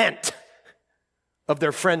cement of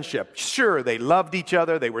their friendship. Sure, they loved each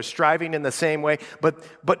other, they were striving in the same way,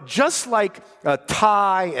 but just like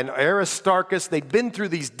Ty and Aristarchus, they'd been through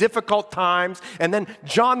these difficult times, and then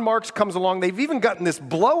John Mark comes along. They've even gotten this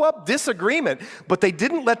blow-up disagreement, but they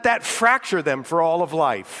didn't let that fracture them for all of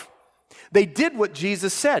life. They did what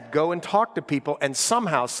Jesus said, go and talk to people, and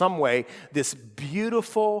somehow, some way, this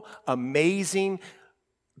beautiful, amazing,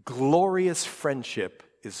 glorious friendship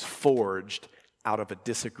is forged out of a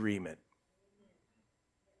disagreement.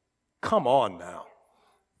 Come on now.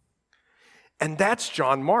 And that's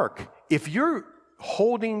John Mark. If you're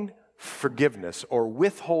holding forgiveness or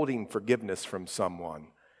withholding forgiveness from someone,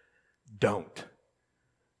 don't.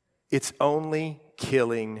 It's only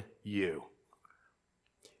killing you.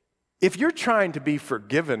 If you're trying to be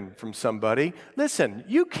forgiven from somebody, listen,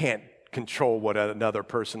 you can't control what another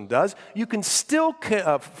person does. You can still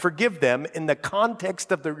forgive them in the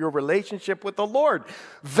context of your relationship with the Lord.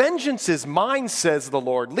 Vengeance is mine, says the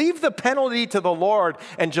Lord. Leave the penalty to the Lord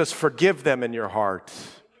and just forgive them in your heart.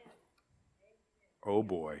 Oh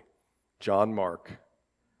boy, John Mark.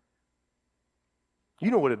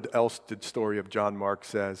 You know what else the story of John Mark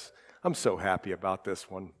says? I'm so happy about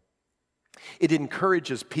this one. It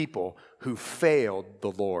encourages people who failed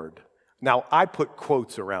the Lord. Now, I put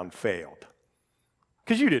quotes around failed,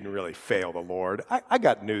 because you didn't really fail the Lord. I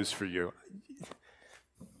got news for you.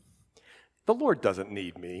 The Lord doesn't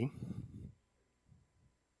need me.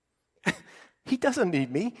 He doesn't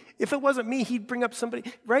need me. If it wasn't me, he'd bring up somebody,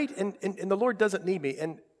 right? And the Lord doesn't need me.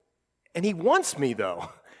 And he wants me, though.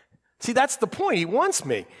 See, that's the point. He wants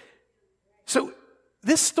me. So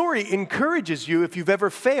this story encourages you, if you've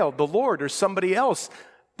ever failed the Lord or somebody else,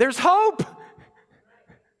 there's hope.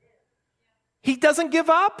 He doesn't give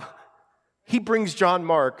up. He brings John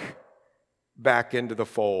Mark back into the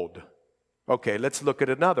fold. Okay, let's look at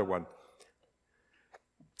another one.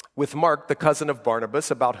 With Mark, the cousin of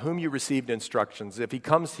Barnabas, about whom you received instructions. If he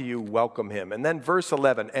comes to you, welcome him. And then verse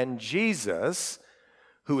 11, and Jesus,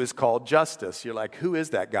 who is called Justus. You're like, who is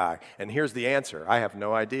that guy? And here's the answer. I have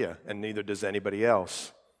no idea, and neither does anybody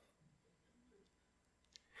else.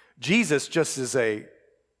 Jesus just is a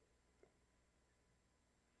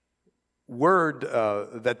word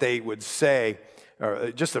that they would say,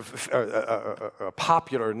 just a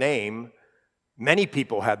popular name. Many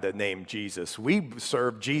people had the name Jesus. We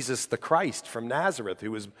serve Jesus the Christ from Nazareth,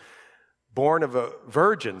 who was born of a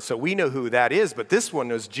virgin. So we know who that is, but this one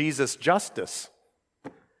was Jesus Justus,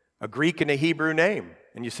 a Greek and a Hebrew name.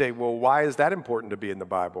 And you say, well, why is that important to be in the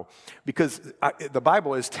Bible? Because the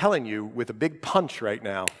Bible is telling you with a big punch right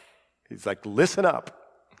now. He's like, listen up.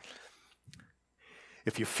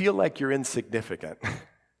 If you feel like you're insignificant,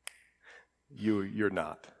 you're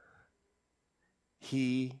not.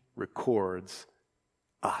 He records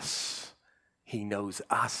us. He knows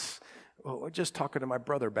us. Oh, we're just talking to my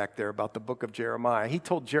brother back there about the book of Jeremiah. He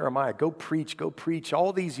told Jeremiah, go preach, go preach.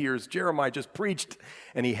 All these years, Jeremiah just preached,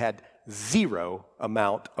 and he had zero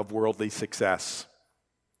amount of worldly success.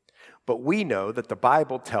 But we know that the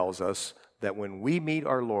Bible tells us that when we meet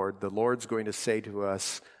our Lord, the Lord's going to say to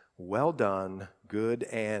us, well done, good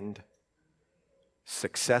and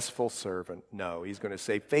successful servant. No, he's going to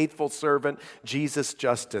say, faithful servant, Jesus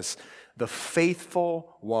Justus, the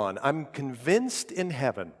faithful one. I'm convinced in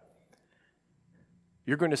heaven,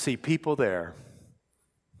 you're going to see people there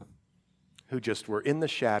who just were in the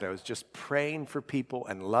shadows, just praying for people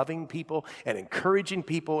and loving people and encouraging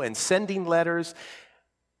people and sending letters.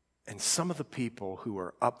 And some of the people who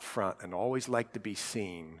are up front and always like to be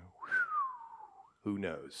seen, who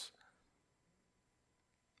knows?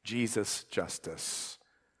 Jesus Justus.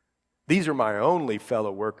 These are my only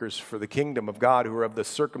fellow workers for the kingdom of God who are of the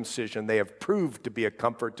circumcision. They have proved to be a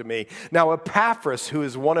comfort to me. Now Epaphras, who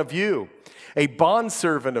is one of you, a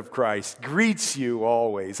bondservant of Christ, greets you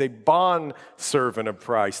always. A bondservant of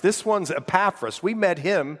Christ. This one's Epaphras. We met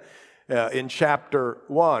him in chapter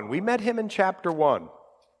 1. We met him in chapter 1.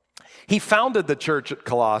 He founded the church at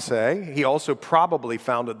Colossae. He also probably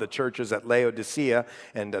founded the churches at Laodicea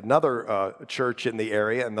and another church in the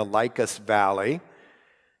area in the Lycus Valley.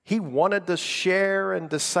 He wanted to share and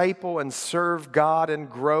disciple and serve God and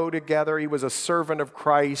grow together. He was a servant of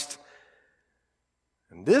Christ.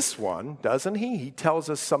 And this one, doesn't he? He tells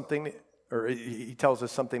us something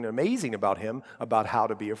amazing about him, about how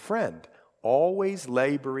to be a friend. Always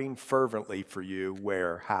laboring fervently for you.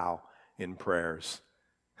 Where? How? In prayers.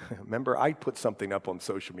 Remember, I put something up on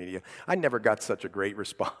social media. I never got such a great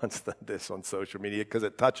response than this on social media because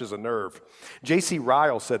it touches a nerve. J.C.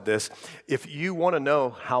 Ryle said this, if you want to know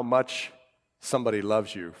how much somebody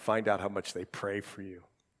loves you, find out how much they pray for you.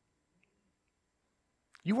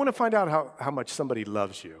 You want to find out how much somebody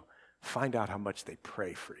loves you, find out how much they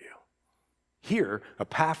pray for you. Here,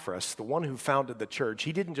 Epaphras, the one who founded the church,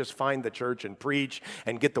 he didn't just find the church and preach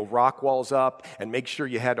and get the rock walls up and make sure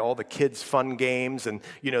you had all the kids' fun games and,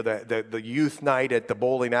 the youth night at the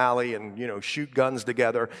bowling alley and, shoot guns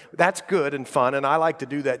together. That's good and fun, and I like to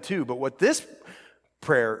do that too. But what this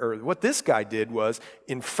guy did was,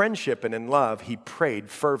 in friendship and in love, he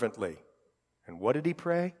prayed fervently. And what did he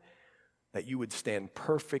pray? That you would stand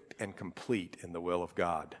perfect and complete in the will of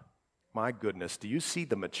God. My goodness, do you see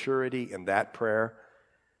the maturity in that prayer?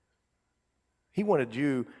 He wanted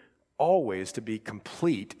you always to be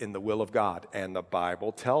complete in the will of God. And the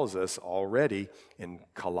Bible tells us already in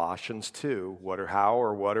Colossians 2, what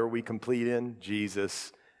are we complete in?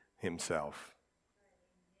 Jesus himself.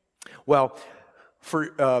 Well,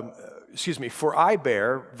 for I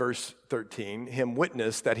bear, verse 13, him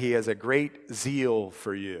witness that he has a great zeal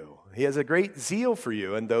for you. He has a great zeal for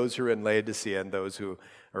you and those who are in Laodicea and those who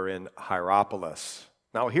are in Hierapolis.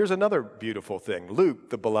 Now, here's another beautiful thing. Luke,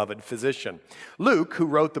 the beloved physician. Luke, who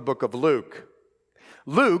wrote the book of Luke.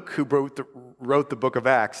 Luke, who wrote the book of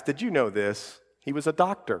Acts. Did you know this? He was a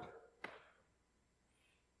doctor.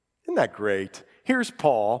 Isn't that great? Here's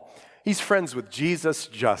Paul. He's friends with Jesus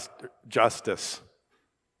Justus,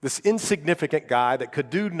 this insignificant guy that could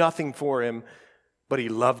do nothing for him, but he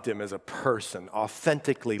loved him as a person,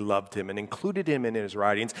 authentically loved him and included him in his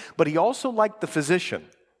writings. But he also liked the physician.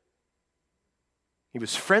 He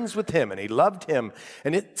was friends with him and he loved him.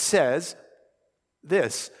 And it says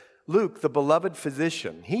this, Luke, the beloved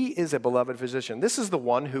physician. He is a beloved physician. This is the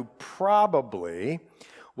one who probably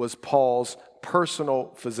was Paul's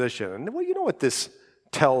personal physician. And well, you know what this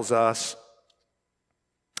tells us?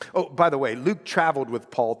 Oh, by the way, Luke traveled with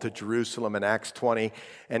Paul to Jerusalem in Acts 20,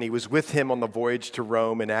 and he was with him on the voyage to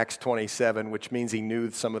Rome in Acts 27, which means he knew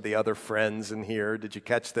some of the other friends in here. Did you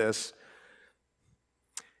catch this?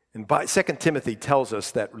 And 2 Timothy tells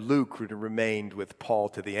us that Luke remained with Paul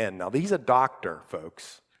to the end. Now, he's a doctor,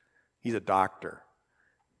 folks. He's a doctor.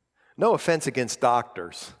 No offense against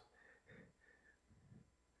doctors.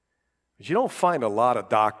 But you don't find a lot of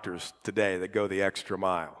doctors today that go the extra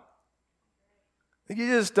mile. You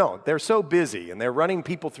just don't. They're so busy, and they're running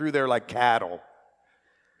people through there like cattle.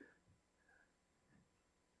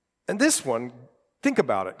 And this one, think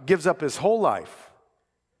about it, gives up his whole life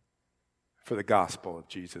for the gospel of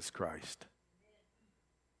Jesus Christ.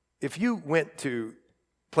 If you went to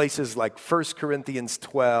places like 1 Corinthians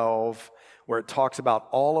 12, where it talks about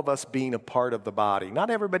all of us being a part of the body, not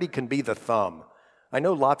everybody can be the thumb. I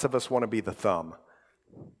know lots of us want to be the thumb.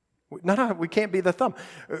 No, we can't be the thumb.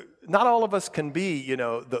 Not all of us can be,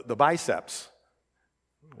 the biceps.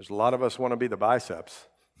 There's a lot of us want to be the biceps.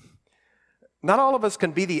 Not all of us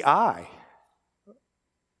can be the eye.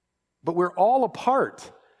 But we're all a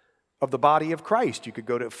part of the body of Christ. You could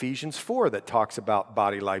go to Ephesians 4 that talks about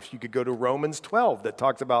body life. You could go to Romans 12 that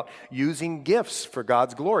talks about using gifts for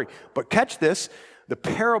God's glory. But catch this, the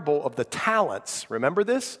parable of the talents. Remember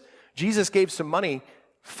this? Jesus gave some money,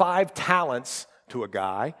 5 talents to a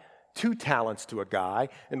guy, 2 talents to a guy,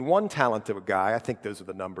 and 1 talent to a guy. I think those are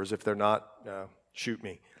the numbers. If they're not, shoot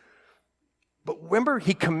me. But remember,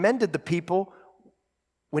 he commended the people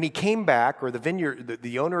when he came back, or the vineyard,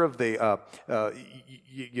 the owner of the, of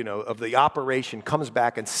the operation comes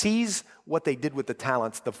back and sees what they did with the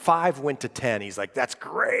talents. The 5 went to 10. He's like, that's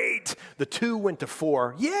great. The 2 went to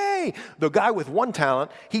 4. Yay! The guy with 1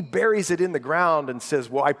 talent, he buries it in the ground and says,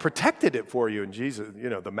 well, I protected it for you. And Jesus,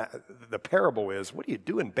 the parable is, what are you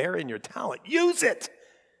doing burying your talent? Use it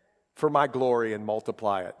for my glory and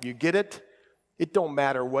multiply it. You get it? It don't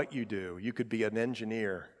matter what you do. You could be an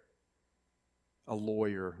engineer. A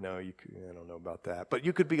lawyer. No, I don't know about that. But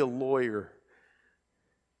you could be a lawyer.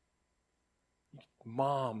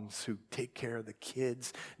 Moms who take care of the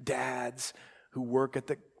kids. Dads who work at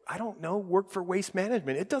work for Waste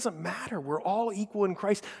Management. It doesn't matter. We're all equal in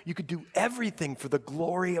Christ. You could do everything for the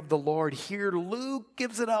glory of the Lord. Here, Luke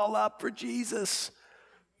gives it all up for Jesus.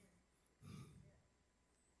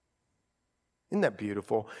 Isn't that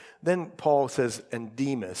beautiful? Then Paul says, and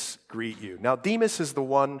Demas greet you. Now, Demas is the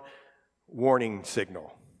one warning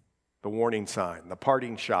signal, the warning sign, the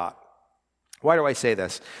parting shot. Why do I say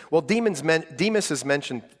this? Well, Demas is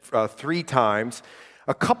mentioned 3 times.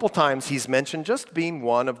 A couple times he's mentioned just being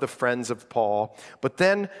one of the friends of Paul. But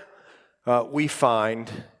then we find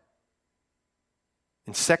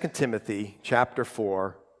in 2 Timothy chapter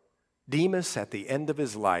 4, Demas at the end of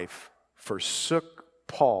his life forsook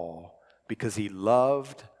Paul because he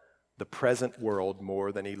loved the present world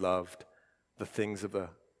more than he loved the things of the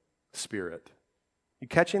Spirit. You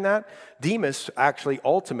catching that? Demas actually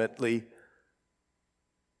ultimately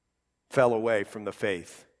fell away from the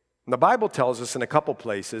faith. And the Bible tells us in a couple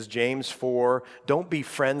places, James 4, don't be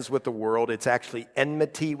friends with the world. It's actually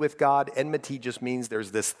enmity with God. Enmity just means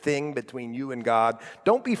there's this thing between you and God.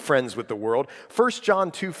 Don't be friends with the world. 1 John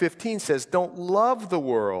 2:15 says, don't love the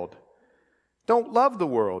world. Don't love the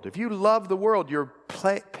world. If you love the world, you're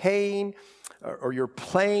playing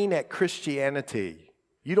at Christianity.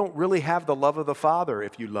 You don't really have the love of the Father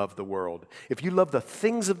if you love the world. If you love the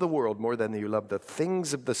things of the world more than you love the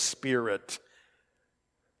things of the Spirit.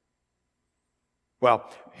 Well,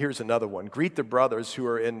 here's another one. Greet the brothers who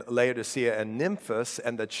are in Laodicea and Nymphas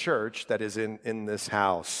and the church that is in this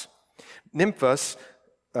house. Nymphas,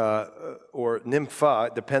 or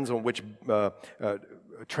Nympha, depends on which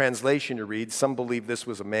translation you read. Some believe this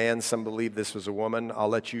was a man, some believe this was a woman. I'll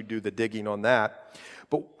let you do the digging on that.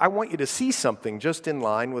 But I want you to see something just in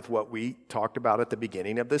line with what we talked about at the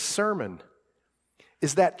beginning of this sermon.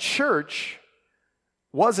 Is that church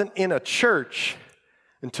wasn't in a church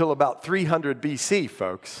until about 300 BC,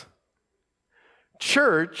 folks.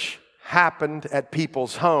 Church happened at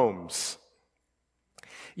people's homes.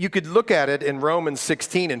 You could look at it in Romans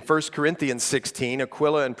 16 and 1 Corinthians 16.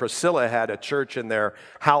 Aquila and Priscilla had a church in their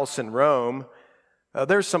house in Rome.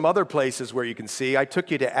 There's some other places where you can see. I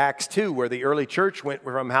took you to Acts 2, where the early church went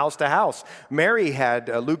from house to house. Mary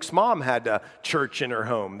Luke's mom had a church in her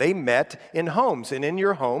home. They met in homes, and in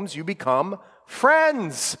your homes you become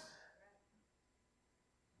friends.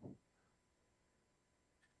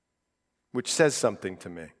 Which says something to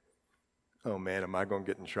me. Oh man, am I going to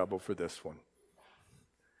get in trouble for this one?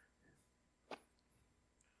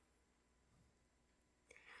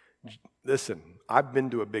 Listen, I've been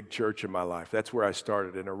to a big church in my life. That's where I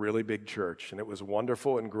started, in a really big church, and it was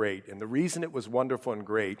wonderful and great. And the reason it was wonderful and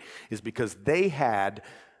great is because they had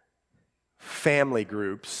family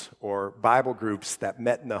groups or Bible groups that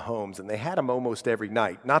met in the homes, and they had them almost every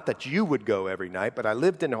night. Not that you would go every night, but I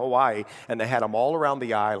lived in Hawaii, and they had them all around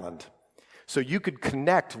the island. So you could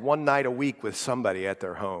connect one night a week with somebody at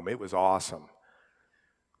their home. It was awesome.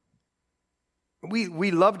 We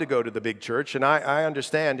love to go to the big church, and I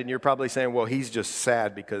understand, and you're probably saying, well, he's just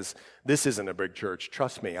sad because this isn't a big church.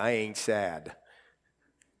 Trust me, I ain't sad.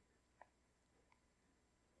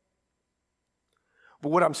 But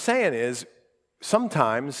what I'm saying is,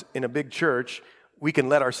 sometimes in a big church, we can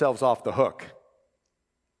let ourselves off the hook.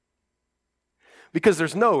 Because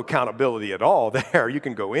there's no accountability at all there. You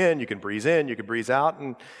can go in, you can breeze out,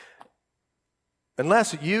 and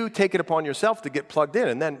unless you take it upon yourself to get plugged in,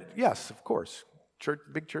 and then, yes, of course,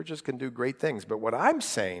 big churches can do great things. But what I'm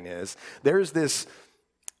saying is, there's this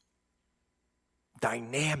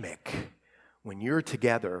dynamic when you're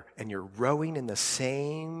together and you're rowing in the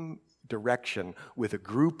same direction with a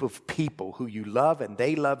group of people who you love and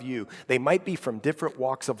they love you. They might be from different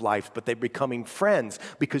walks of life, but they're becoming friends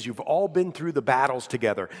because you've all been through the battles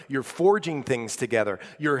together. You're forging things together.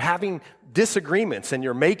 You're having disagreements and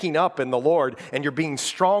you're making up in the Lord and you're being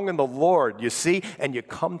strong in the Lord, you see, and you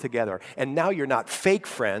come together. And now you're not fake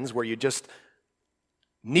friends where you just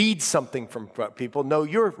need something from people. No,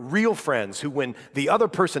 you're real friends who, when the other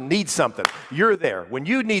person needs something, you're there. When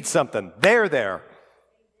you need something, they're there.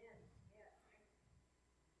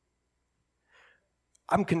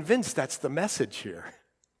 I'm convinced that's the message here.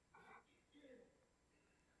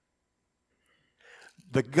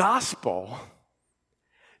 The gospel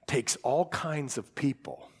takes all kinds of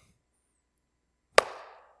people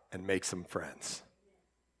and makes them friends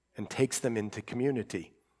and takes them into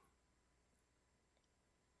community.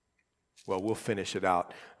 Well, we'll finish it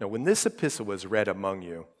out. Now, when this epistle was read among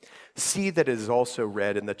you, see that it is also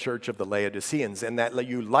read in the church of the Laodiceans, and that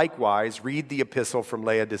you likewise read the epistle from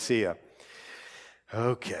Laodicea.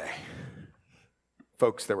 Okay.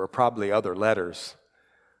 Folks, there were probably other letters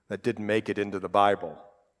that didn't make it into the Bible.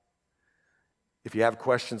 If you have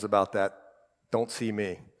questions about that, don't see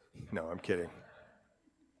me. No, I'm kidding.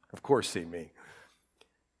 Of course, see me.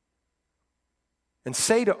 And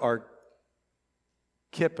say to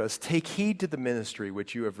Archippus, take heed to the ministry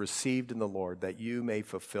which you have received in the Lord, that you may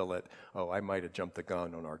fulfill it. Oh, I might have jumped the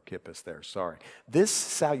gun on Archippus there, sorry. This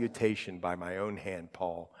salutation by my own hand,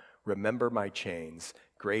 Paul. Remember my chains.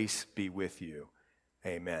 Grace be with you.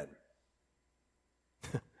 Amen.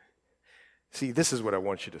 See, this is what I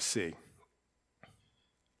want you to see.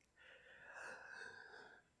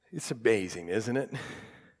 It's amazing, isn't it?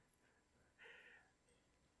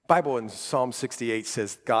 Bible in Psalm 68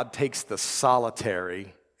 says God takes the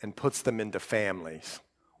solitary and puts them into families,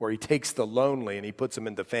 or he takes the lonely and he puts them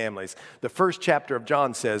into families. The first chapter of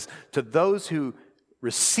John says, to those who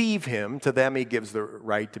receive him, to them he gives the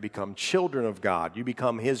right to become children of God. You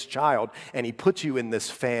become his child, and he puts you in this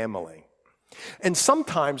family. And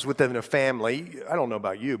sometimes within a family, I don't know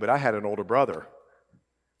about you, but I had an older brother.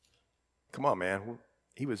 Come on, man.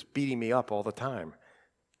 He was beating me up all the time.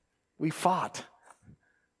 We fought,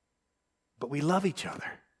 but we love each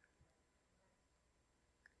other.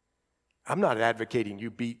 I'm not advocating you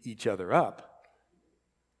beat each other up.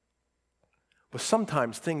 But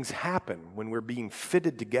sometimes things happen when we're being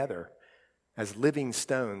fitted together as living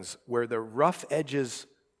stones where the rough edges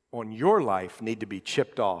on your life need to be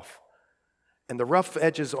chipped off. And the rough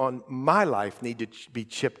edges on my life need to be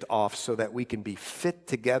chipped off so that we can be fit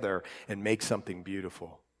together and make something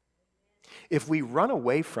beautiful. If we run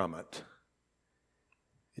away from it,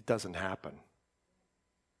 it doesn't happen.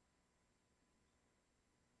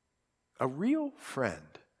 A real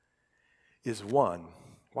friend is one,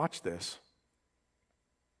 watch this,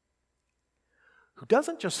 who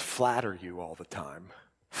doesn't just flatter you all the time.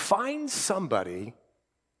 Find somebody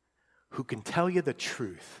who can tell you the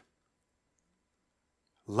truth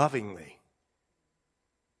lovingly.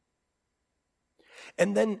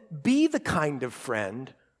 And then be the kind of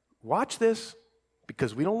friend, watch this,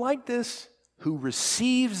 because we don't like this, who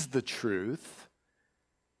receives the truth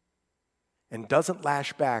and doesn't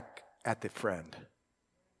lash back at the friend.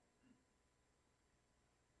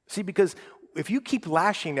 See, because if you keep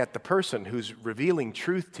lashing at the person who's revealing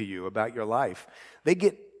truth to you about your life, they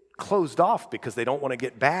get closed off because they don't want to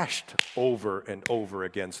get bashed over and over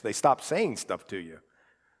again, so they stop saying stuff to you.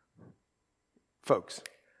 Folks,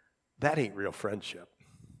 that ain't real friendship.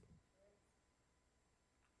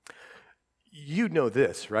 You know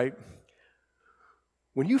this, right?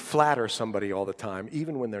 When you flatter somebody all the time,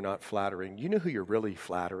 even when they're not flattering, you know who you're really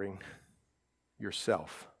flattering?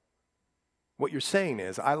 yourself. What you're saying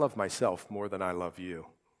is, I love myself more than I love you,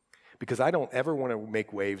 because I don't ever want to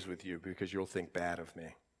make waves with you because you'll think bad of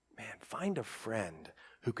me. Man, find a friend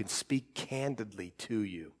who can speak candidly to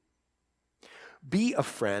you. Be a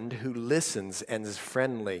friend who listens and is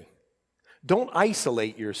friendly. Don't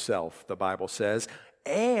isolate yourself, the Bible says,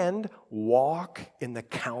 and walk in the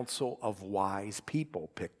counsel of wise people.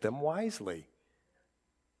 Pick them wisely.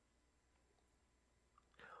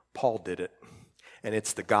 Paul did it, and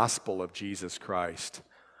it's the gospel of Jesus Christ.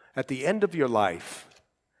 At the end of your life,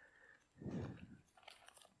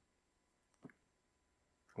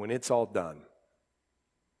 when it's all done,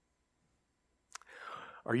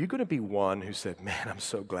 are you going to be one who said, man, I'm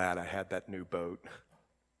so glad I had that new boat?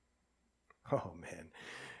 Oh, man.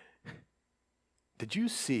 Did you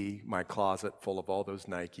see my closet full of all those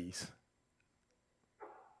Nikes?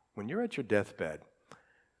 When you're at your deathbed,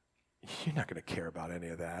 you're not going to care about any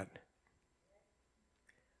of that.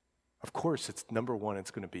 Of course, it's number one,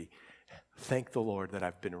 it's going to be, thank the Lord that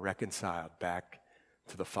I've been reconciled back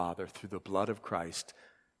to the Father through the blood of Christ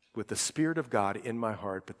with the Spirit of God in my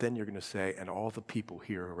heart. But then you're going to say, and all the people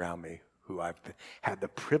here around me who I've had the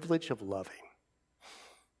privilege of loving.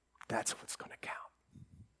 That's what's going to count.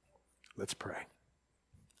 Let's pray.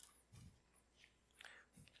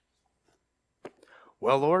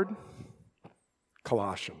 Well, Lord,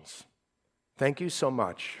 Colossians, thank you so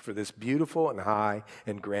much for this beautiful and high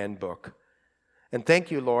and grand book. And thank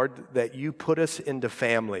you, Lord, that you put us into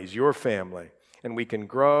families, your family, and we can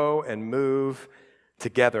grow and move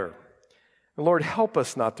together. And Lord, help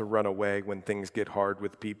us not to run away when things get hard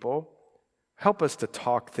with people. Help us to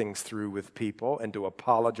talk things through with people and to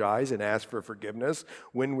apologize and ask for forgiveness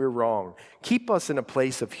when we're wrong. Keep us in a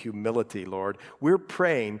place of humility, Lord. We're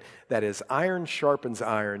praying that as iron sharpens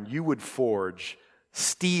iron, you would forge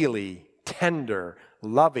steely, tender,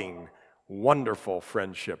 loving, wonderful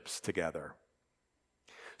friendships together,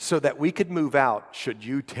 so that we could move out should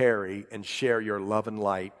you tarry and share your love and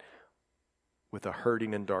light with a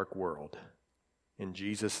hurting and dark world. In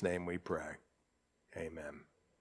Jesus' name we pray. Amen.